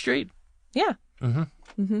Sesame Street? Yeah. Oh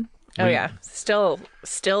yeah. Still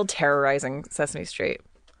terrorizing Sesame Street.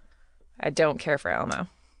 I don't care for Elmo.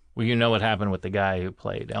 Well, you know what happened with the guy who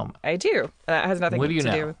played Elmo. I do. That has nothing What do you to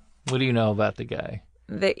know? do with What do you know about the guy?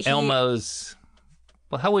 that. Elmo's...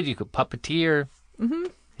 Well, how would you call puppeteer? Mm-hmm.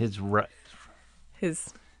 His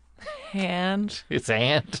His hand, his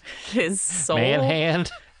hand, his soul, man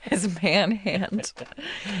hand. his man hand.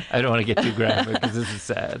 I don't want to get too graphic because this is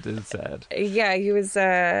sad. It's sad. Yeah, he was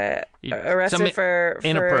arrested Some for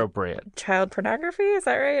inappropriate. child pornography. Is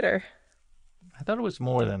that right? Or I thought it was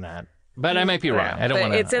more than that, but I might be wrong. I don't But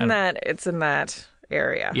want to. It's in that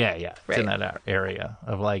area. Yeah, it's in that area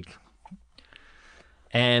of like.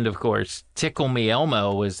 And of course, Tickle Me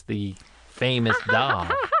Elmo was the famous doll.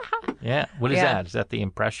 Yeah, what is Yeah. that? Is that the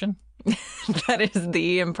impression? That is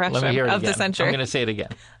the impression Let me hear it of again. the century. I'm going to say it again.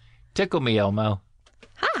 Tickle Me Elmo.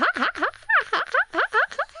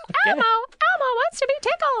 Elmo wants to be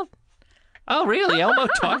tickled. Oh, really? Elmo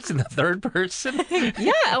talks in the third person?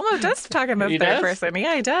 Yeah, Elmo does talk in the He third does? person.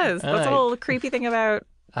 Yeah, he does. That's right. the whole creepy thing about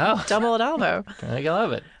Oh, dumb old Elmo. I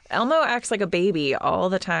love it. Elmo acts like a baby all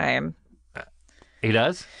the time. He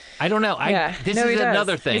does? I don't know. This No, he is does.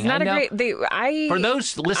 another thing. He's not I know, a great. for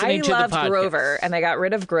those listening I to the loved podcast. Grover, and they got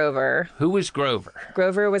rid of Grover. Who was Grover?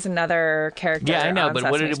 Grover was another character. Yeah, I know, on but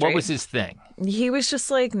Sesame what Street. was his thing? He was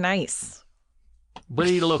just like nice. What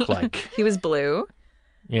did he look like? He was blue,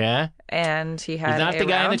 Yeah? and he had. He's not a the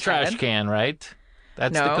guy in the round trash head. can, right?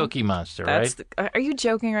 That's the No. Cookie Monster, That's. right? Are you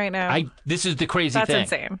joking right now? This is the crazy That's thing.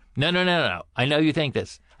 insane. No. I know you think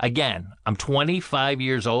this. Again, I'm 25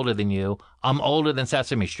 years older than you. I'm older than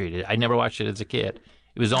Sesame Street. I never watched it as a kid.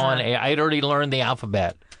 It was on. I had already learned the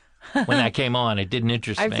alphabet when that came on. It didn't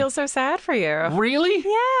interest I me. feel so sad for you. Really?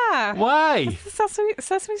 Yeah. Why?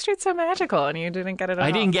 Sesame Street's so magical, and you didn't get it at all.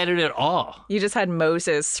 I didn't get it at all. You just had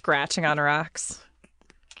Moses scratching on rocks.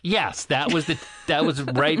 Yes, that was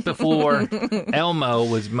right before Elmo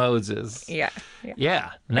was Moses. Yeah.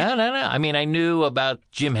 Yeah. No. I mean, I knew about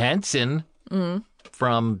Jim Henson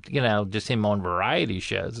from, just him on variety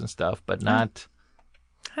shows and stuff, but not.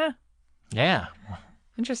 Huh. Yeah.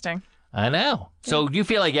 Interesting. I know. So you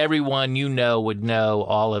feel like everyone you know would know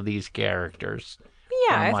all of these characters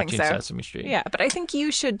Yeah, from I watching think so. Sesame Street. Yeah, but I think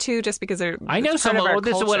you should too, just because they're. I know it's some part of our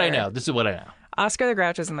this is what I culture. know. Oscar the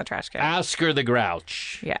Grouch is in the trash can. Oscar the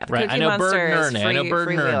Grouch. Yeah, the right. Cookie I know Bert Monster and is Ernie. I know Bert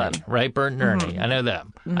and Ernie. freewheeling. Right, Bert and Ernie. I know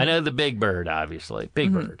them. I know the Big Bird, obviously.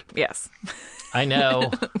 Big Bird. Yes. I know.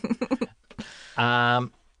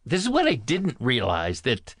 This is what I didn't realize,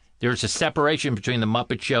 that there's a separation between the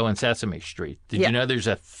Muppet Show and Sesame Street. Did Yeah. you know there's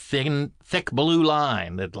a thick blue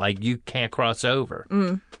line that you can't cross over?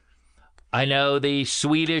 I know the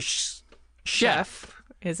Swedish chef.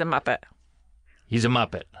 Is a Muppet. He's a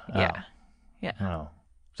Muppet. Yeah. Oh.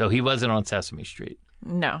 So he wasn't on Sesame Street.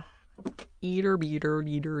 No. Eater, beater.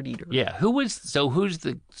 Yeah. Who's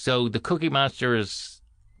the Cookie Monster is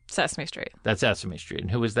Sesame Street. that's Sesame Street. And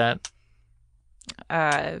who was that?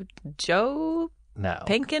 Joe No.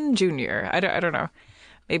 Pinkin Jr. I don't know.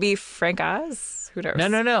 Maybe Frank Oz? Who knows?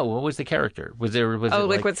 No. What was the character? Was it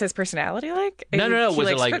what's his personality like? No. He Was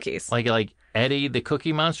it likes cookies. like Eddie the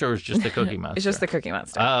Cookie Monster, or was it just the Cookie Monster? It's just the Cookie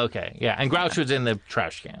Monster. Oh, okay. Yeah. And Grouch was in the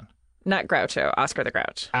trash can. Not Groucho, Oscar the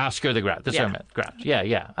Grouch. Oscar the Grouch. That's Yeah. what I meant. Grouch.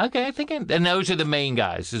 Yeah. Okay. And those are the main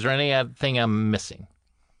guys. Is there anything I'm missing?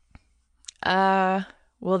 Well,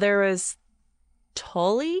 there was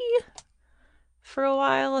Tully for a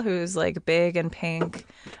while, who's like big and pink.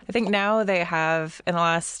 I think now they have, in the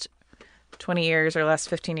last 20 years or last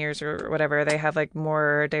 15 years or whatever, they have like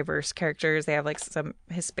more diverse characters. They have like some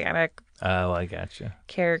Hispanic Oh, I gotcha.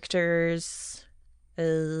 characters.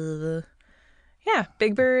 Yeah,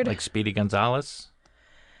 Big Bird. Like Speedy Gonzales.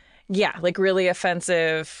 Yeah, like really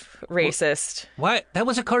offensive, racist. What? That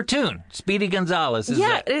was a cartoon. Speedy Gonzales.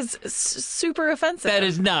 Yeah, it is super offensive. That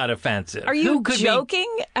is not offensive. Are you Who could joking?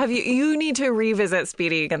 Have you need to revisit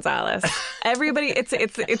Speedy Gonzales. Everybody, it's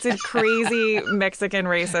a crazy Mexican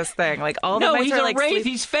racist thing. Like all the No, mics he's are a like race.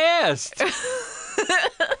 He's fast.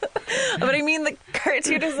 But I mean, the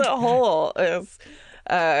cartoon as a whole is.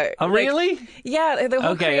 Really? Yeah, the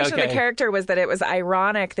whole Okay, creation of okay. the character was that it was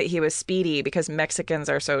ironic that he was speedy because Mexicans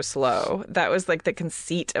are so slow. That was like the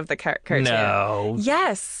conceit of the cartoon. No.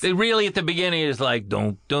 Yes. They really, at the beginning, is like,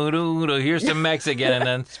 don't, here's some Mexican, and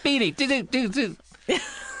then Speedy. Do.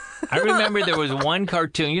 I remember there was one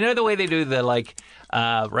cartoon. You know the way they do the, like,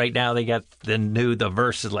 right now they got the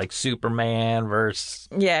verses like Superman versus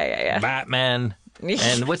Yeah. Batman.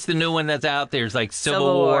 And what's the new one that's out there? It's like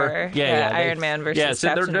Civil War. Yeah, Iron Man versus Yeah, so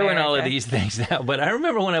Captain they're doing all of America. these things now. But I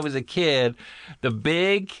remember when I was a kid, the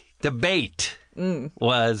big debate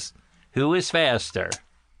was who is faster,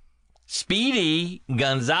 Speedy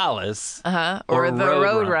Gonzales or the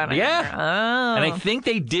Roadrunner. Yeah. Oh. And I think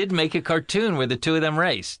they did make a cartoon where the two of them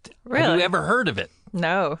raced. Have Really? you ever heard of it?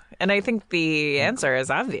 No. And I think the answer is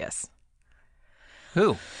obvious.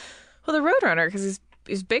 Who? Well, the Roadrunner, because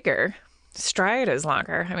he's bigger. Stride is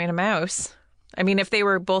longer. I mean, a mouse. I mean, if they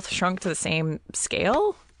were both shrunk to the same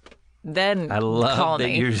scale, then I love call that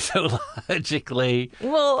me. you're so logically.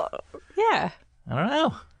 Well, yeah. I don't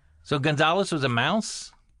know. So Gonzales was a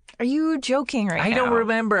mouse? Are you joking right now? I don't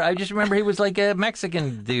remember. I just remember he was like a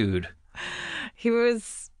Mexican dude. He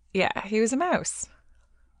was a mouse.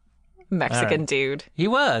 Mexican dude. He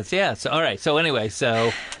was, yeah. So, all right. So anyway,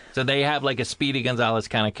 so they have like a Speedy Gonzales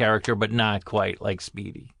kind of character, but not quite like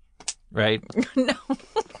Speedy, right? No.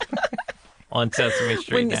 On Sesame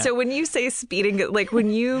Street. now. So when you say speeding, like when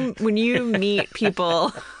you meet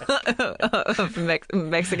people of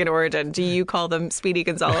Mexican origin, do you call them Speedy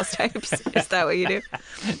Gonzales types? Is that what you do?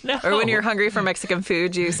 No. Or when you're hungry for Mexican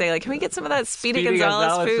food, do you say like, "Can we get some of that Speedy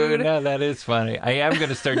Gonzales food?" No, that is funny. I am going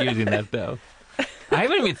to start using that though. I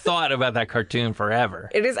haven't even thought about that cartoon forever.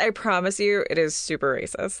 It is. I promise you, it is super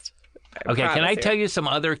racist. Okay, can I tell you some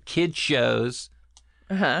other kid shows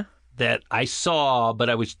that I saw, but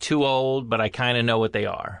I was too old, but I kind of know what they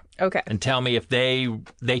are? Okay. And tell me if they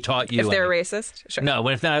taught you If they're anything. racist, sure. No,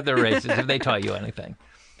 if not, if they're racist, if they taught you anything.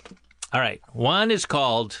 All right. One is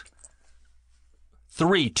called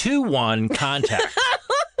 3, 2, 1 Contact.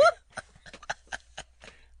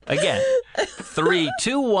 Again, 3,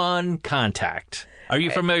 2, 1 Contact. Are you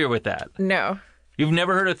familiar with that? No, You've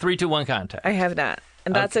never heard of 3, 2, 1 Contact? I have not.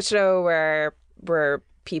 And that's a show where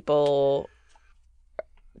people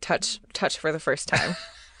touch for the first time.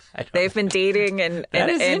 They've been dating and That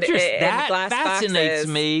is interesting. in That glass fascinates boxes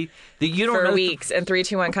me. That you don't for know weeks. And 3,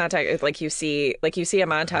 2, 1 Contact is like you see a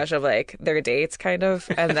montage of like their dates kind of,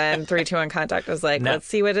 and then 3, 2, 1 Contact was like, No. let's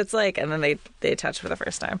see what it's like, and then they touch for the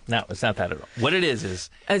first time. No, it's not that at all. What it is Is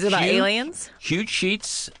it about aliens? Huge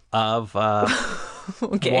sheets of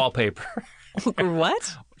Okay. wallpaper.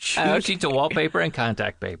 What? Huge sheets of wallpaper and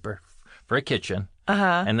contact paper for a kitchen.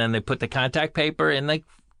 And then they put the contact paper in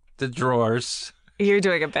the drawers. You're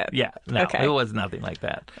doing a bit. Yeah, no, Okay. it was nothing like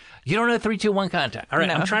that. You don't know 3, 2, 1 Contact. All right,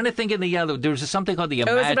 No. I'm trying to think of the other. There was something called the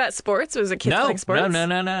Oh, was it about sports? Was it kids playing sports?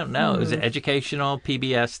 No. It was an educational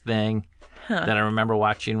PBS thing that I remember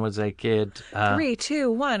watching as a kid. 3,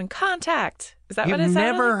 2, 1 Contact. Is that You've what it sounded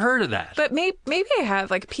never like? heard of that. But maybe I have.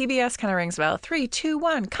 Like PBS kind of rings a bell. 3, 2,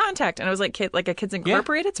 1 Contact, and it was like a Kids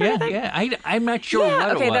Incorporated sort of thing. Yeah. I'm not sure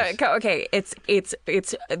what Okay. it was. Okay. It's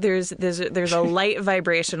there's a light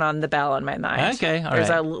vibration on the bell in my mind. Okay, all There's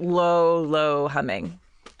right. a low humming.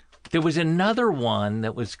 There was another one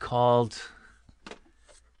that was called. God,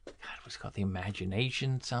 it was called the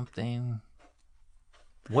Imagination something.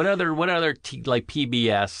 What other like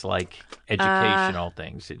PBS like educational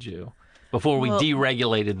things did you? Before we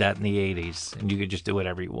deregulated that in the 80s, and you could just do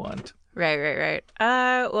whatever you want. Right.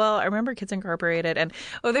 Well, I remember Kids Incorporated, and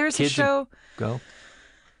there's a show. Go.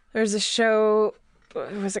 There's a show.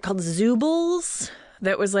 Was it called Zoobles?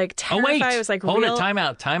 That was like Oh terrifying. wait, It was like hold real. it. Time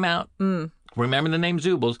out. Remember the name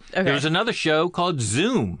Zoobles? Okay. There was another show called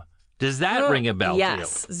Zoom. Does that ring a bell?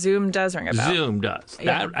 Yes, Zoom does ring a To you? bell. Zoom does.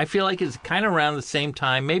 Yeah. That I feel like it's kind of around the same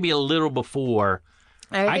time, maybe a little before.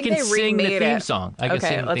 I think can they sing the remade theme it. song. I can Okay,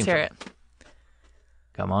 sing the let's theme hear song. it.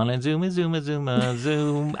 Come on and zoom,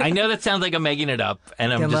 zoom. I know that sounds like I'm making it up,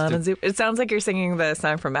 and I'm Come just on and zoom. It sounds like you're singing the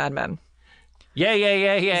song from Mad Men.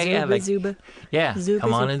 yeah. Zuba, Like, zuba. yeah. Zuba,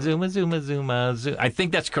 Come on zuba. and zoom. I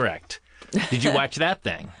think that's correct. Did you watch that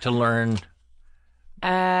thing to learn?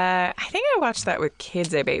 I think I watched that with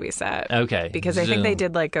kids I babysat. Okay, Because I think they Zoom.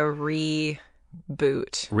 did like a reboot.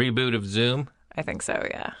 Reboot of Zoom. I think so,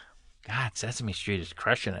 yeah. God, Sesame Street is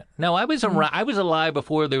crushing it. No, I was alive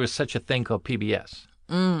before there was such a thing called PBS.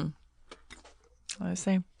 I was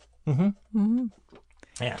saying.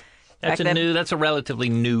 Yeah, Back then- That's a relatively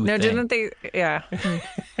new No, thing. didn't they? Yeah.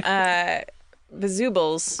 The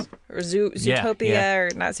Zoobles, or Zootopia, yeah. or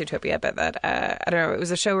not Zootopia, but that, I don't know, it was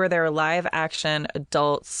a show where there were live action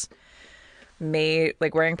adults made,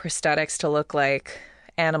 like, wearing prosthetics to look like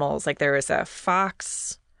animals. Like, there was a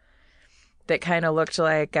fox that kind of looked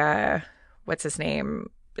like, what's his name?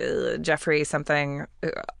 Jeffrey something,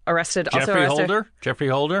 arrested. Jeffrey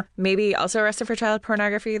Holder. Maybe also arrested for child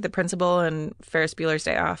pornography, the principal in Ferris Bueller's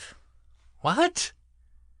Day Off. What?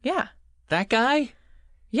 Yeah. That guy?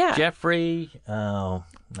 Yeah. Jeffrey. Oh,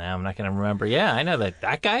 no, I'm not going to remember. Yeah, I know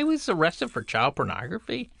that guy was arrested for child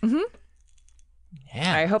pornography. Mm-hmm.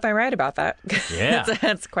 Yeah. I hope I'm right about that. Yeah.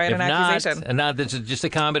 That's quite an accusation. Not, this is just a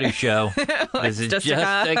comedy show. This is just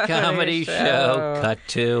just a a comedy show. Cut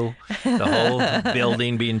to the whole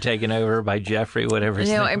building being taken over by Jeffrey, whatever his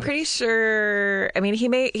name I'm was. pretty sure. I mean, he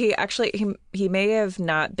may have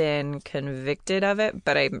not been convicted of it,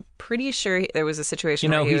 but I'm pretty sure there was a situation.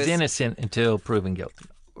 You know, where he he's was, innocent until proven guilty.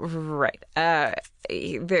 right.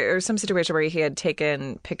 There was some situation where he had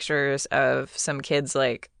taken pictures of some kids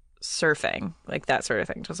like surfing, like that sort of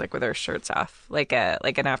thing, just like with their shirts off, like an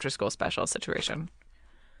after school special situation,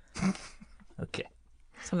 Okay.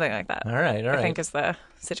 something like that. All right. I think is the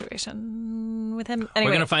situation with him. We're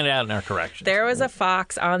Anyway, going to find out in our corrections. there was a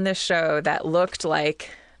fox on this show that looked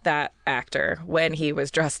like that actor when he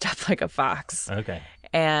was dressed up like a fox. Okay.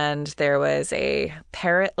 And there was a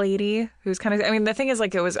parrot lady who's kind of, I mean, the thing is,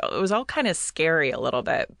 like, it was all kind of scary a little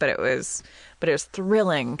bit, but it was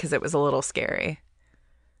thrilling because it was a little scary.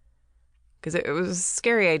 Because it was a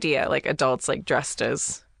scary idea, like adults like dressed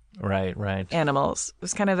as Right. animals. It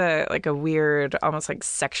was kind of a weird, almost like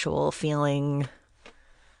sexual feeling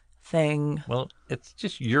thing. Well, it's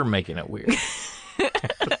just you're making it weird.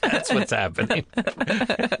 That's what's happening.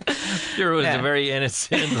 Sure, it was a very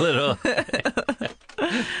innocent little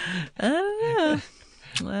I don't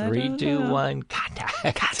know. 3, 2, 1,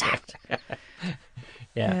 contact.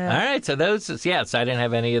 Yeah. All right. So those, so I didn't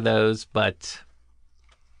have any of those, but.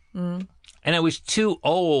 And I was too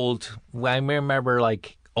old. I remember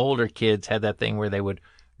like older kids had that thing where they would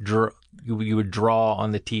draw. You would draw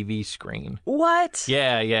on the TV screen. What?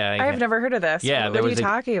 Yeah. I've never heard of this. Yeah, What are you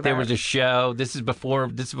talking about? There was a show. This is before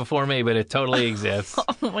me, but it totally exists.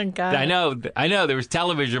 Oh my god! I know. There was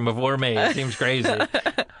television before me. It seems crazy,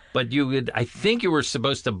 but I think you were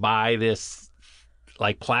supposed to buy this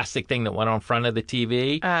like plastic thing that went on front of the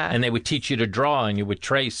TV, and they would teach you to draw, and you would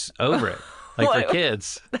trace over it. Like for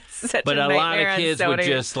kids. Such But a a lot nightmare of on kids so would many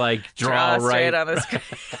just like draw straight right. on the screen.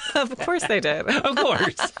 Of course they did. Of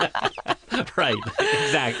course. Right.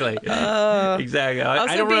 Exactly. Exactly.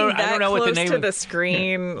 Also, I don't being know. that I don't know close what the name to of the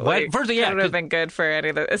screen like, First, yeah, could have been good for any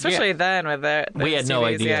of the, especially then with the we had no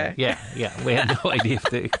TVs, idea. Yeah. We had no idea.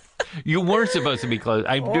 You weren't supposed to be close.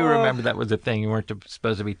 I do remember that was a thing. You weren't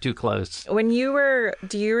supposed to be too close. When you were,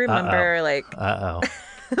 do you remember like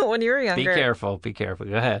when you were Be younger? careful. Go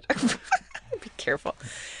ahead. Be careful.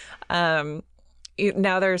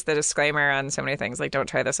 Now there's the disclaimer on so many things, like don't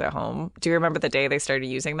try this at home. Do you remember the day they started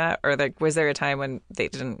using that, or was there a time when they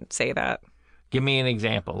didn't say that? Give me an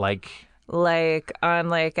example. Like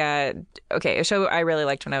On a show I really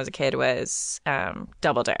liked when I was a kid was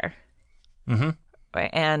Double Dare,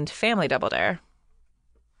 and Family Double Dare,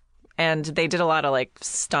 and they did a lot of like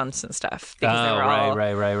stunts and stuff because they were all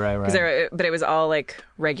right. but it was all like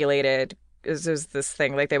regulated. It was this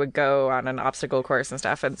thing like they would go on an obstacle course and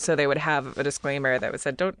stuff, and so they would have a disclaimer that would say,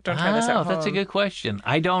 "Don't try this at home." That's a good question.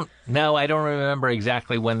 I don't remember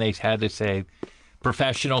exactly when they had to say,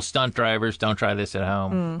 "Professional stunt drivers, don't try this at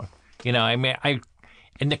home." You know, I mean,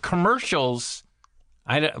 in the commercials,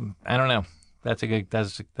 I don't know. That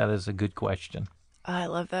is a good question. I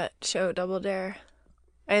love that show, Double Dare.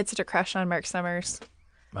 I had such a crush on Mark Summers.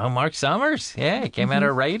 Oh, Mark Summers. Yeah, he came out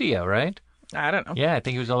of radio, right? I don't know. Yeah, I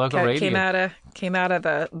think he was a local radio. Came out of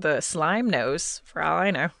the slime nose, for all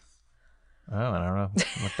I know. Oh, I don't know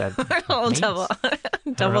what that Oh, means.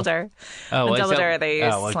 Double Dare. Oh, Double Dare, they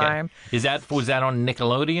use okay. slime. Was that on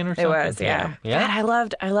Nickelodeon or something? It was, yeah. Yeah.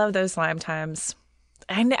 God, I loved those slime times.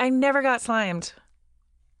 I never got slimed.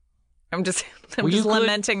 I'm just Well, you could-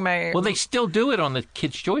 lamenting my. Well, they still do it on the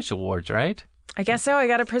Kids' Choice Awards, right? I guess so. I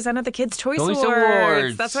got to present at the Kids' Choice Choice Awards.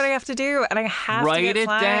 Awards. That's what I have to do, and I have to Write get it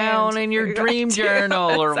flagged. down in your I dream do.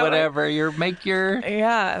 journal or So I- whatever. Make your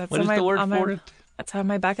Yeah, that's what on is my, the word on my- for it? That's on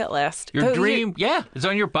my bucket list. Your Oh, dream. Yeah, it's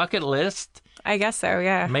on your bucket list. I guess so.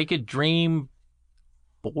 Yeah. Make a dream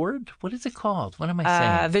board. What is it called? What am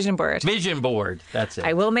I saying? Vision board. Vision board. That's it.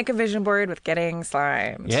 I will make a vision board with getting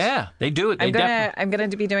slimed. Yeah, they do it. They I'm gonna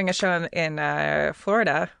be doing a show in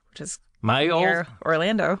Florida, which is my near old.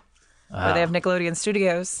 Orlando, where they have Nickelodeon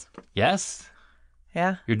Studios. Yes,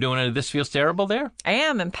 Yeah, you're doing it. This feels terrible there. I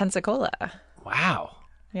am in Pensacola. Wow.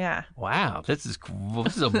 Yeah, Wow, this is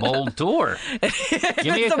a bold tour. Give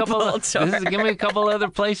me a It's a couple. bold tour. Give me a couple other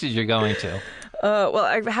places you're going to. well,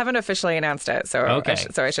 I haven't officially announced it, so Okay.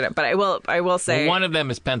 I shouldn't. But I will say, Well, one of them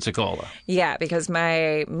is Pensacola. yeah, because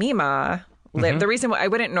my Mima. The reason why I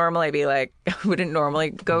wouldn't normally be like, wouldn't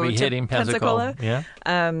normally go Be to hitting Pensacola. Yeah.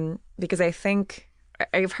 Because I think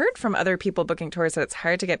I've heard from other people booking tours that it's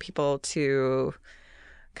hard to get people to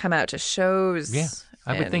come out to shows. Yeah,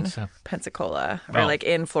 I would in think so. Pensacola or Oh. like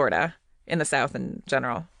in Florida, in the South in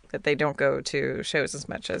general, that they don't go to shows as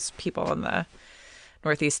much as people in the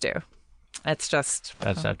Northeast do. It's just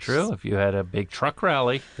That's not true. If you had a big truck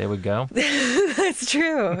rally, they would go. it's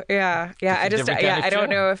true. Yeah, yeah. I just different kind of I don't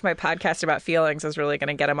show. know if my podcast about feelings is really going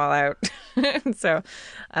to get them all out. So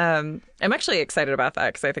I'm actually excited about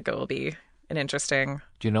that because I think it will be an interesting.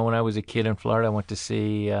 Do you know when I was a kid in Florida, I went to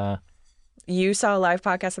see. You saw a live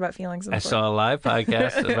podcast about feelings. I saw a live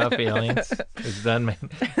podcast about feelings. It was done.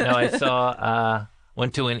 No, I saw.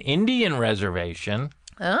 Went to an Indian reservation.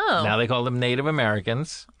 Oh. Now they call them Native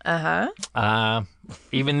Americans. Uh-huh.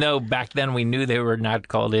 Even though back then we knew they were not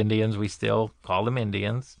called Indians, we still call them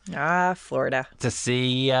Indians. Florida. To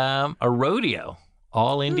see a rodeo,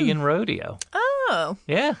 all Indian rodeo. Oh.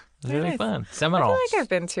 Yeah, it was really nice. fun. I Seminoles. feel like I've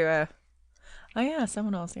been to a. Oh yeah,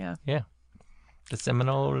 Seminoles. Yeah. Yeah, the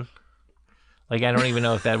Seminole. Like I don't even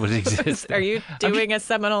know if that was existing. Are you doing a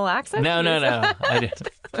Seminole accent? No. I didn't.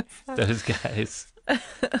 Those guys.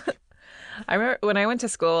 I remember when I went to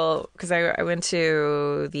school because I went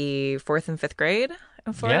to the 4th and 5th grade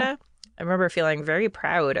in Florida. I remember feeling very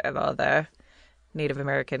proud of all the Native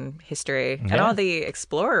American history and Yeah. all the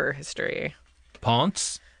explorer history.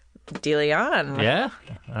 Ponce. De Leon, Yeah,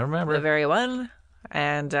 I the remember. very one,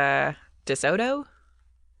 and DeSoto,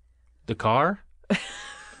 The car. The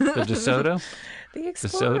DeSoto. the DeSoto.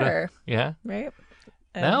 explorer, Yeah. right?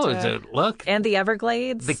 No, it's a look. and the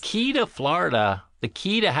Everglades. The key to Florida, the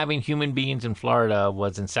key to having human beings in Florida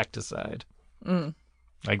was insecticide.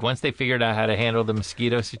 Like once they figured out how to handle the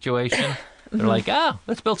mosquito situation, they're like,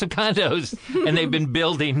 let's build some condos. And they've been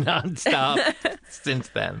building nonstop since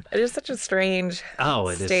then. It is such a strange Oh,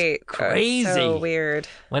 it is state. crazy. So weird.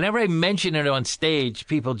 Whenever I mention it on stage,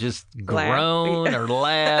 people just Laugh. groan or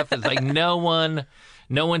laugh. It's like no one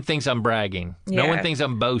thinks I'm bragging. No Yeah. one thinks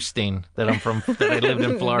I'm boasting that that I lived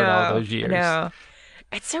in Florida all those years. No,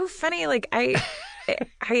 it's so funny. Like I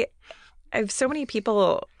have so many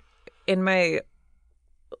people in my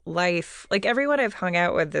life. Like everyone I've hung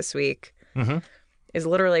out with this week is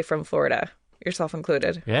literally from Florida, yourself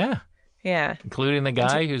included. Yeah. Yeah. Including the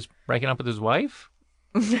guy who's breaking up with his wife?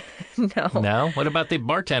 No. No. What about the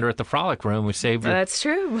bartender at the Frolic Room who saved her? That's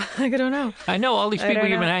true. Like, I don't know. I know all these I people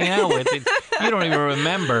don't you've been know. hanging out with. You don't even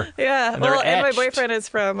remember. Yeah. And they're Well, and my etched. boyfriend is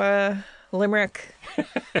from Limerick.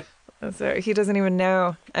 So he doesn't even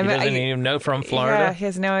know. He doesn't even know from Florida. Yeah, he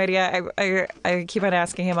has no idea. I keep on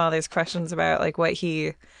asking him all these questions about like what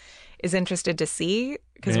he is interested to see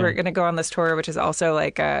because Yeah. we're going to go on this tour, which is also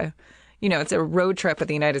like it's a road trip of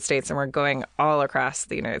the United States, and we're going all across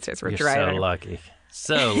the United States. We're You're driving. so lucky.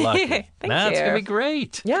 So lucky. Thank It's you. going to be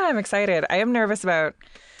great. Yeah, I'm excited. I am nervous about.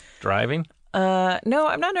 Driving? No,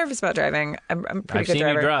 I'm not nervous about driving. I'm a pretty I've good seen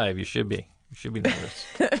driver. you drive. You should be. You should be nervous.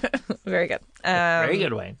 Very good. Very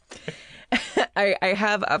good, Wayne. I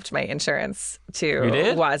have upped my insurance to You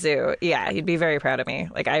did? Wazoo. Yeah, he'd be very proud of me.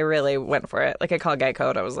 Like, I really went for it. Like, I called Geico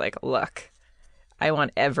and I was like, look, I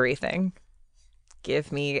want everything.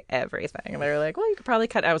 Give me everything. And they were like, well, you could probably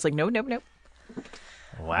cut. I was like, no.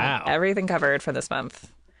 Wow. Everything covered for this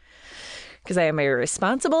month. Because I am a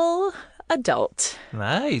responsible adult.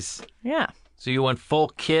 Nice. Yeah. So you went full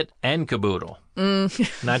kit and caboodle.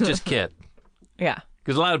 Not just kit. Yeah.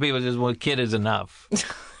 Because a lot of people just, well, kit is enough.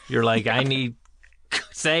 You're like, I need,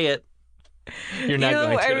 say it. You're not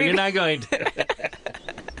going to. I mean- You're not going to.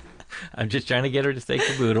 I'm just trying to get her to say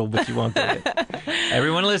caboodle, but you won't do it.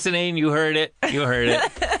 Everyone listening, you heard it. You heard it.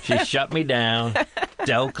 She shut me down.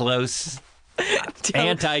 Del Close.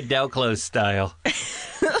 Anti-Del Close style.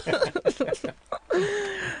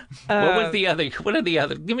 What was the other? What are the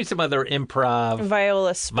other? Give me some other improv.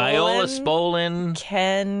 Viola Spolin. Viola Spolin.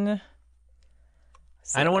 Ken.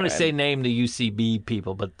 I don't want to say name the UCB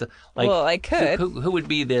people, but Well, I could. Who would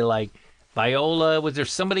be there? Like Viola? Was there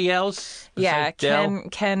somebody else? Yeah, besides Del?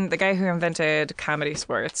 Ken, the guy who invented comedy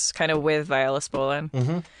sports, kind of with Viola Spolin.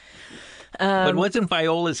 Mm-hmm. But wasn't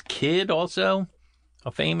Viola's kid also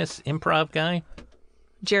a famous improv guy?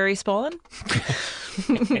 Jerry Spolin?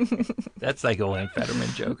 That's like a Wayne Fetterman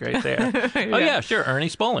joke right there. Oh yeah, sure, Ernie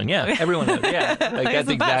Spolin. Yeah, everyone knows. Yeah, like that's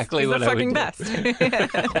exactly what I would best.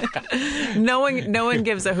 No one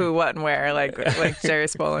gives a who, what, and where like Jerry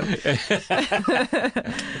Spolin.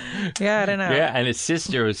 Yeah, I don't know. Yeah, and his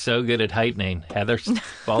sister was so good at heightening. Heather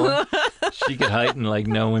Spolin, she could heighten like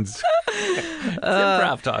no one's. It's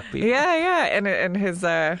improv talk, people. Yeah, and his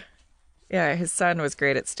his son was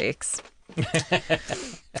great at steaks.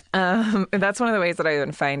 That's one of the ways that I've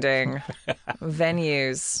been finding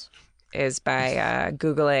venues is by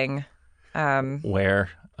Googling where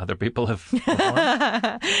other people have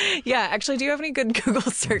performed. Yeah, actually, do you have any good Google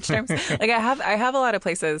search terms? Like I have a lot of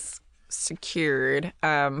places secured,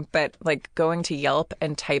 but like going to Yelp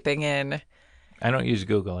and typing in. I don't use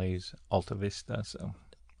Google. I use Alta Vista. So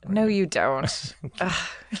no, you don't.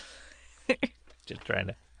 Just trying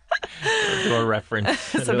to. Do a reference.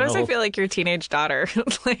 Sometimes I feel like your teenage daughter,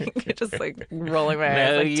 like just like rolling my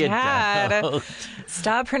eyes. Like, you Dad, don't.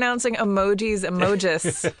 stop pronouncing emojis.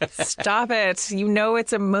 Stop it. You know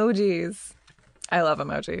it's emojis. I love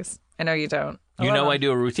emojis. I know you don't. I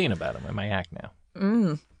do a routine about them in my act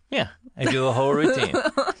now. Yeah, I do a whole routine.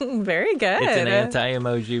 Very good. It's an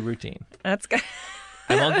anti-emoji routine. That's good.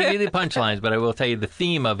 I won't give you the punchlines, but I will tell you the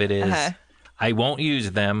theme of it is I won't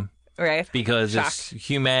use them. Right. Because it's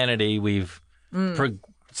humanity. We've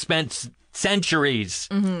spent centuries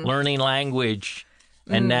learning language,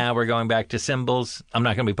 and now we're going back to symbols. I'm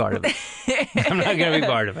not going to be part of it. I'm not going to be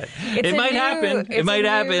part of it. It might happen. It might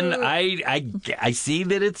happen. I see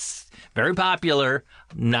that it's very popular.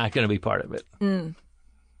 Not going to be part of it.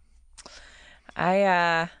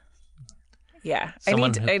 Yeah.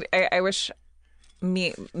 Someone I wish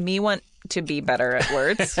me want to be better at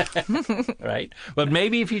words. Right. But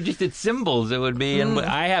maybe if you just did symbols, it would be, and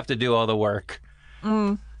I have to do all the work.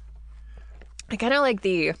 I kind of like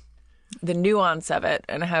the nuance of it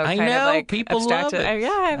and how kind of like people abstract love it. Yeah,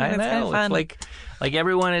 I it's know. kind of fun. It's like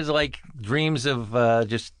everyone is like dreams of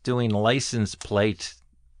just doing license plate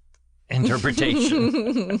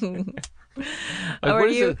interpretation. Are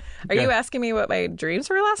you asking me what my dreams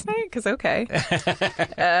were last night? Because okay.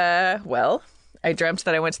 Well, I dreamt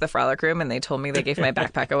that I went to the Frolic Room and they told me they gave my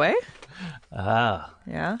backpack away. Ah.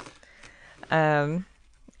 Yeah. And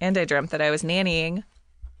I dreamt that I was nannying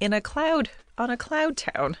on a cloud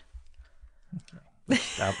town.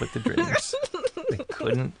 Stop with the dreams. They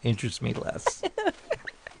couldn't interest me less.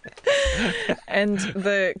 And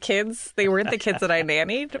the kids, they weren't the kids that I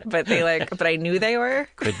nannied, but but I knew they were.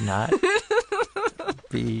 Could not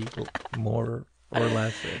be more or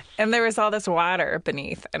less. And there was all this water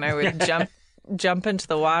beneath, and I would jump into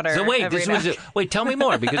the water. So wait, tell me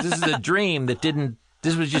more, because this is a dream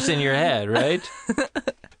this was just in your head, right?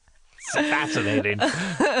 It's fascinating.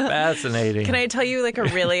 Fascinating. Can I tell you like a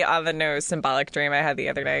really on the nose symbolic dream I had the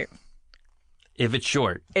other night? If it's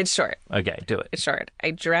short. It's short. Okay, do it. It's short.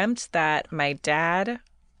 I dreamt that my dad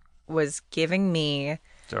was giving me...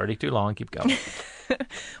 It's already too long. Keep going.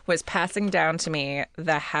 was passing down to me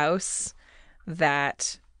the house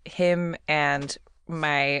that him and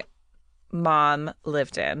my mom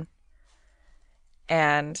lived in.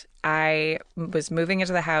 And I was moving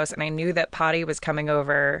into the house, and I knew that Potty was coming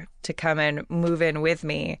over to come and move in with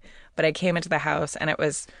me. But I came into the house, and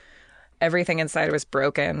everything inside was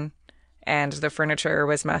broken, and the furniture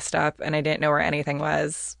was messed up, and I didn't know where anything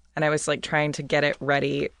was. And I was like trying to get it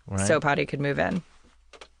ready so Potty could move in.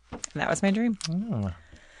 And that was my dream. Oh.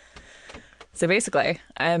 So basically,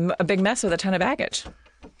 I'm a big mess with a ton of baggage.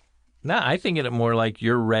 No, I think it more like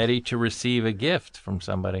you're ready to receive a gift from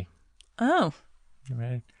somebody. Oh. You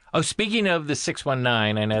ready? Oh, speaking of the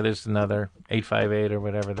 619, I know there's another 858 or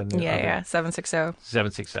whatever. The new 760.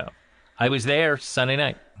 760. I was there Sunday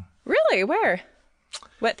night. Really? Where?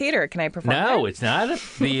 What theater can I perform? No, it's not a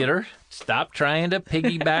theater. Stop trying to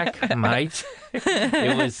piggyback, Mike.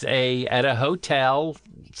 It was at a hotel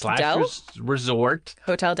 / resort.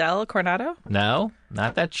 Hotel Del Coronado? No,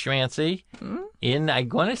 not that schmancy. In, I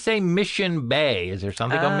want to say Mission Bay. Is there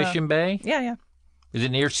something called Mission Bay? Yeah. Is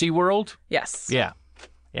it near SeaWorld? Yes. Yeah.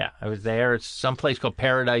 I was there. It's some place called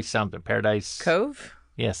Paradise something. Paradise Cove?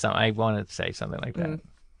 Yeah, I wanted to say something like that.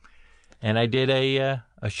 And I did a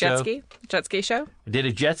show. Jet ski show I did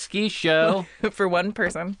a jet ski show. for one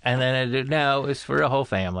person. And then it was for a whole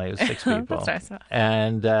family. It was 6 people. That's nice.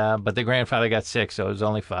 And but the grandfather got sick, so it was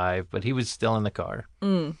only 5. But he was still in the car.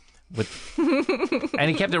 And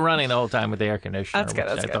he kept it running the whole time with the air conditioner. That's good.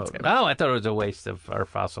 which That's I good. thought, That's good. Oh, I thought it was a waste of our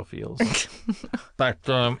fossil fuels. But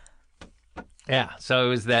yeah, so it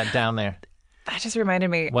was that down there. That just reminded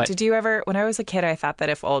me. What? Did you ever, when I was a kid, I thought that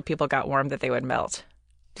if old people got warm, that they would melt.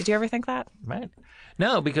 Did you ever think that? Right?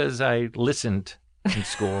 No, because I listened in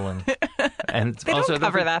school and They also don't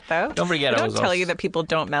cover that, though. Don't forget, they I don't was tell also, you that people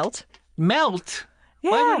don't melt. melt.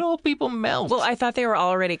 Yeah. Why would old people melt? Well, I thought they were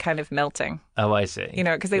already kind of melting, oh, I see. you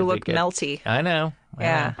know, because they look melty. I know.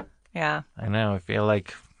 Yeah. Yeah. I know. I feel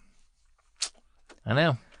like. I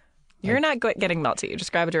know. You're not getting melty. You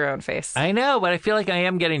just grabbed your own face. I know, but I feel like I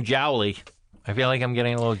am getting jowly. I feel like I'm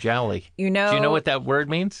getting a little jowly. You know. Do you know what that word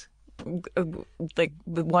means? Like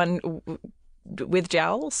the one with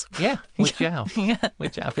jowls? Yeah, with jowl. Yeah.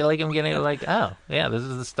 With jowl. I feel like I'm getting like, oh, yeah, this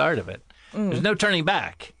is the start of it. There's no turning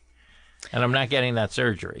back. And I'm not getting that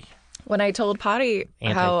surgery. When I told Potty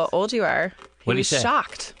how old you are, he What'd he was say?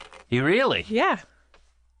 shocked. You really? Yeah.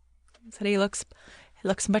 He said he looks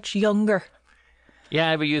much younger. Yeah,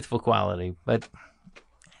 I have a youthful quality, but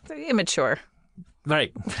Immature.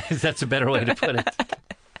 right. That's a better way to put it.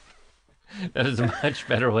 That is a much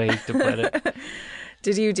better way to put it.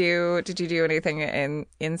 Did you do anything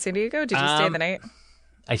in San Diego? Did you stay the night?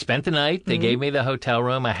 I spent the night. They gave me the hotel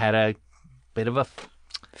room. I had a bit of a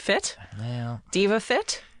Fit? well, Diva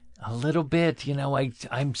fit? a little bit. You know, I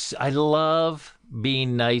love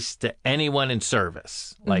being nice to anyone in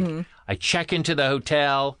service. Like I check into the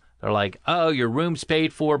hotel. They're like, "Oh, your room's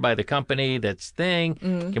paid for by the company. That's thing.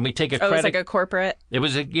 Can we take a Oh, credit?" it was like a corporate. It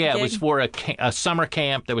was it was for a summer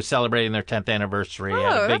camp that was celebrating their 10th anniversary. At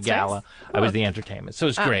a big that's gala. nice. I was the entertainment, so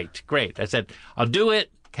it was great. I said, "I'll do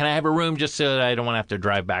it. Can I have a room just so that I don't want to have to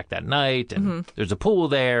drive back that night?" And there's a pool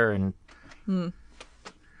there, and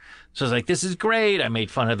so I was like, "This is great." I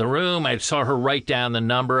made fun of the room. I saw her write down the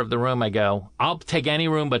number of the room. I go, "I'll take any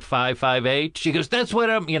room but 558." She goes, "That's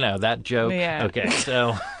what I'm," that joke. Yeah. Okay,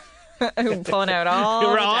 so. I'm pulling out all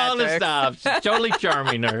We're the all the tactics. stops. Totally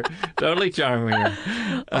charming her. Totally charming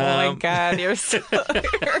her. Oh my God, you're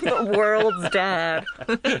the world's dad.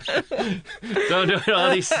 So doing all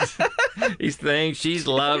these things. She's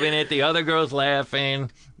loving it. The other girl's laughing.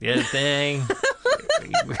 The other thing.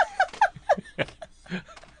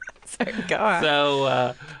 Go on.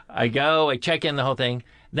 So I go. I check in the whole thing.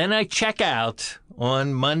 Then I check out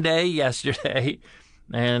on Monday yesterday.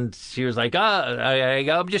 And she was like, "Oh, I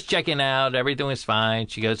go, I'm just checking out. Everything was fine."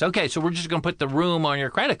 She goes, "Okay, so we're just going to put the room on your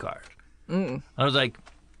credit card." I was like,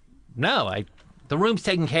 "No, the room's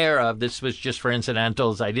taken care of. This was just for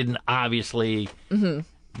incidentals. I didn't obviously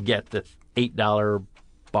get the $8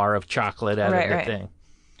 bar of chocolate out of the thing."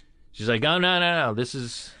 She's like, "Oh, no. This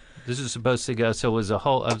is supposed to go." So it was a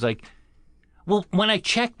whole. I was like, well, when I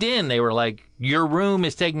checked in, they were like, "Your room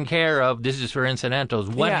is taken care of. This is for incidentals."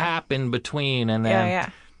 What happened between? And then, Yeah.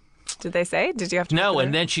 Did they say? Did you have to? no.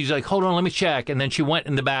 And then she's like, "Hold on, let me check." And then she went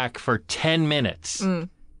in the back for 10 minutes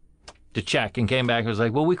to check, and came back and was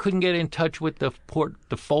like, "Well, we couldn't get in touch with the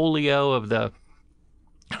folio of the."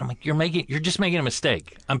 And I'm like, "You're just making a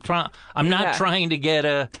mistake. I'm not trying to get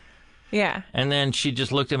a." Yeah. And then she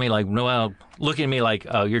just looked at me like, looking at me like,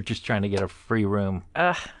 "Oh, you're just trying to get a free room."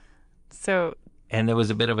 So. And there was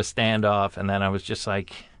a bit of a standoff, and then I was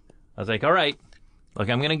like, "All right, look,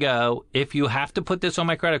 I'm going to go. If you have to put this on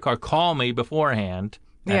my credit card, call me beforehand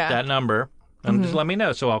at that number, and just let me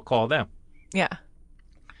know, so I'll call them." Yeah.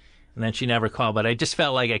 And then she never called, but I just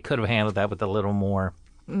felt like I could have handled that with a little more.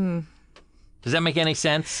 Does that make any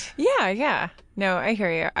sense? Yeah. No, I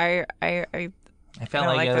hear you. I felt don't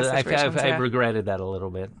like like those situations, I've yeah. regretted that a little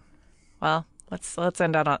bit. Well, let's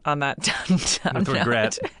end on that down With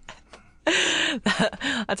regret. note.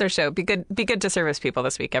 That's our show. Be good to service people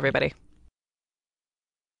this week, everybody.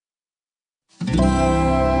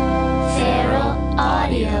 Feral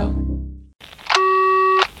Audio.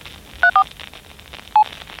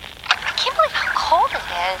 I can't believe how cold it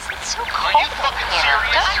is. It's so cold in here.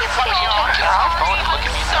 Don't you think you should take your phone and look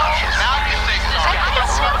at me now? I think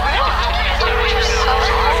it's so rude. You're so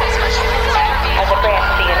As a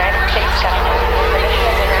branch of the United States government, the mission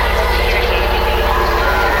of the National Security Agency.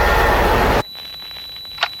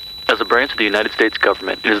 As a branch of the United States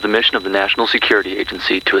government, it is the mission of the National Security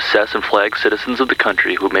Agency to assess and flag citizens of the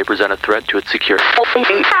country who may present a threat to its security.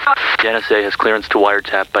 The NSA has clearance to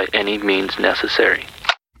wiretap by any means necessary.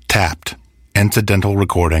 Tapped. Incidental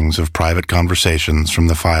recordings of private conversations from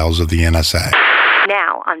the files of the NSA.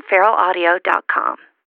 Now on feralaudio.com.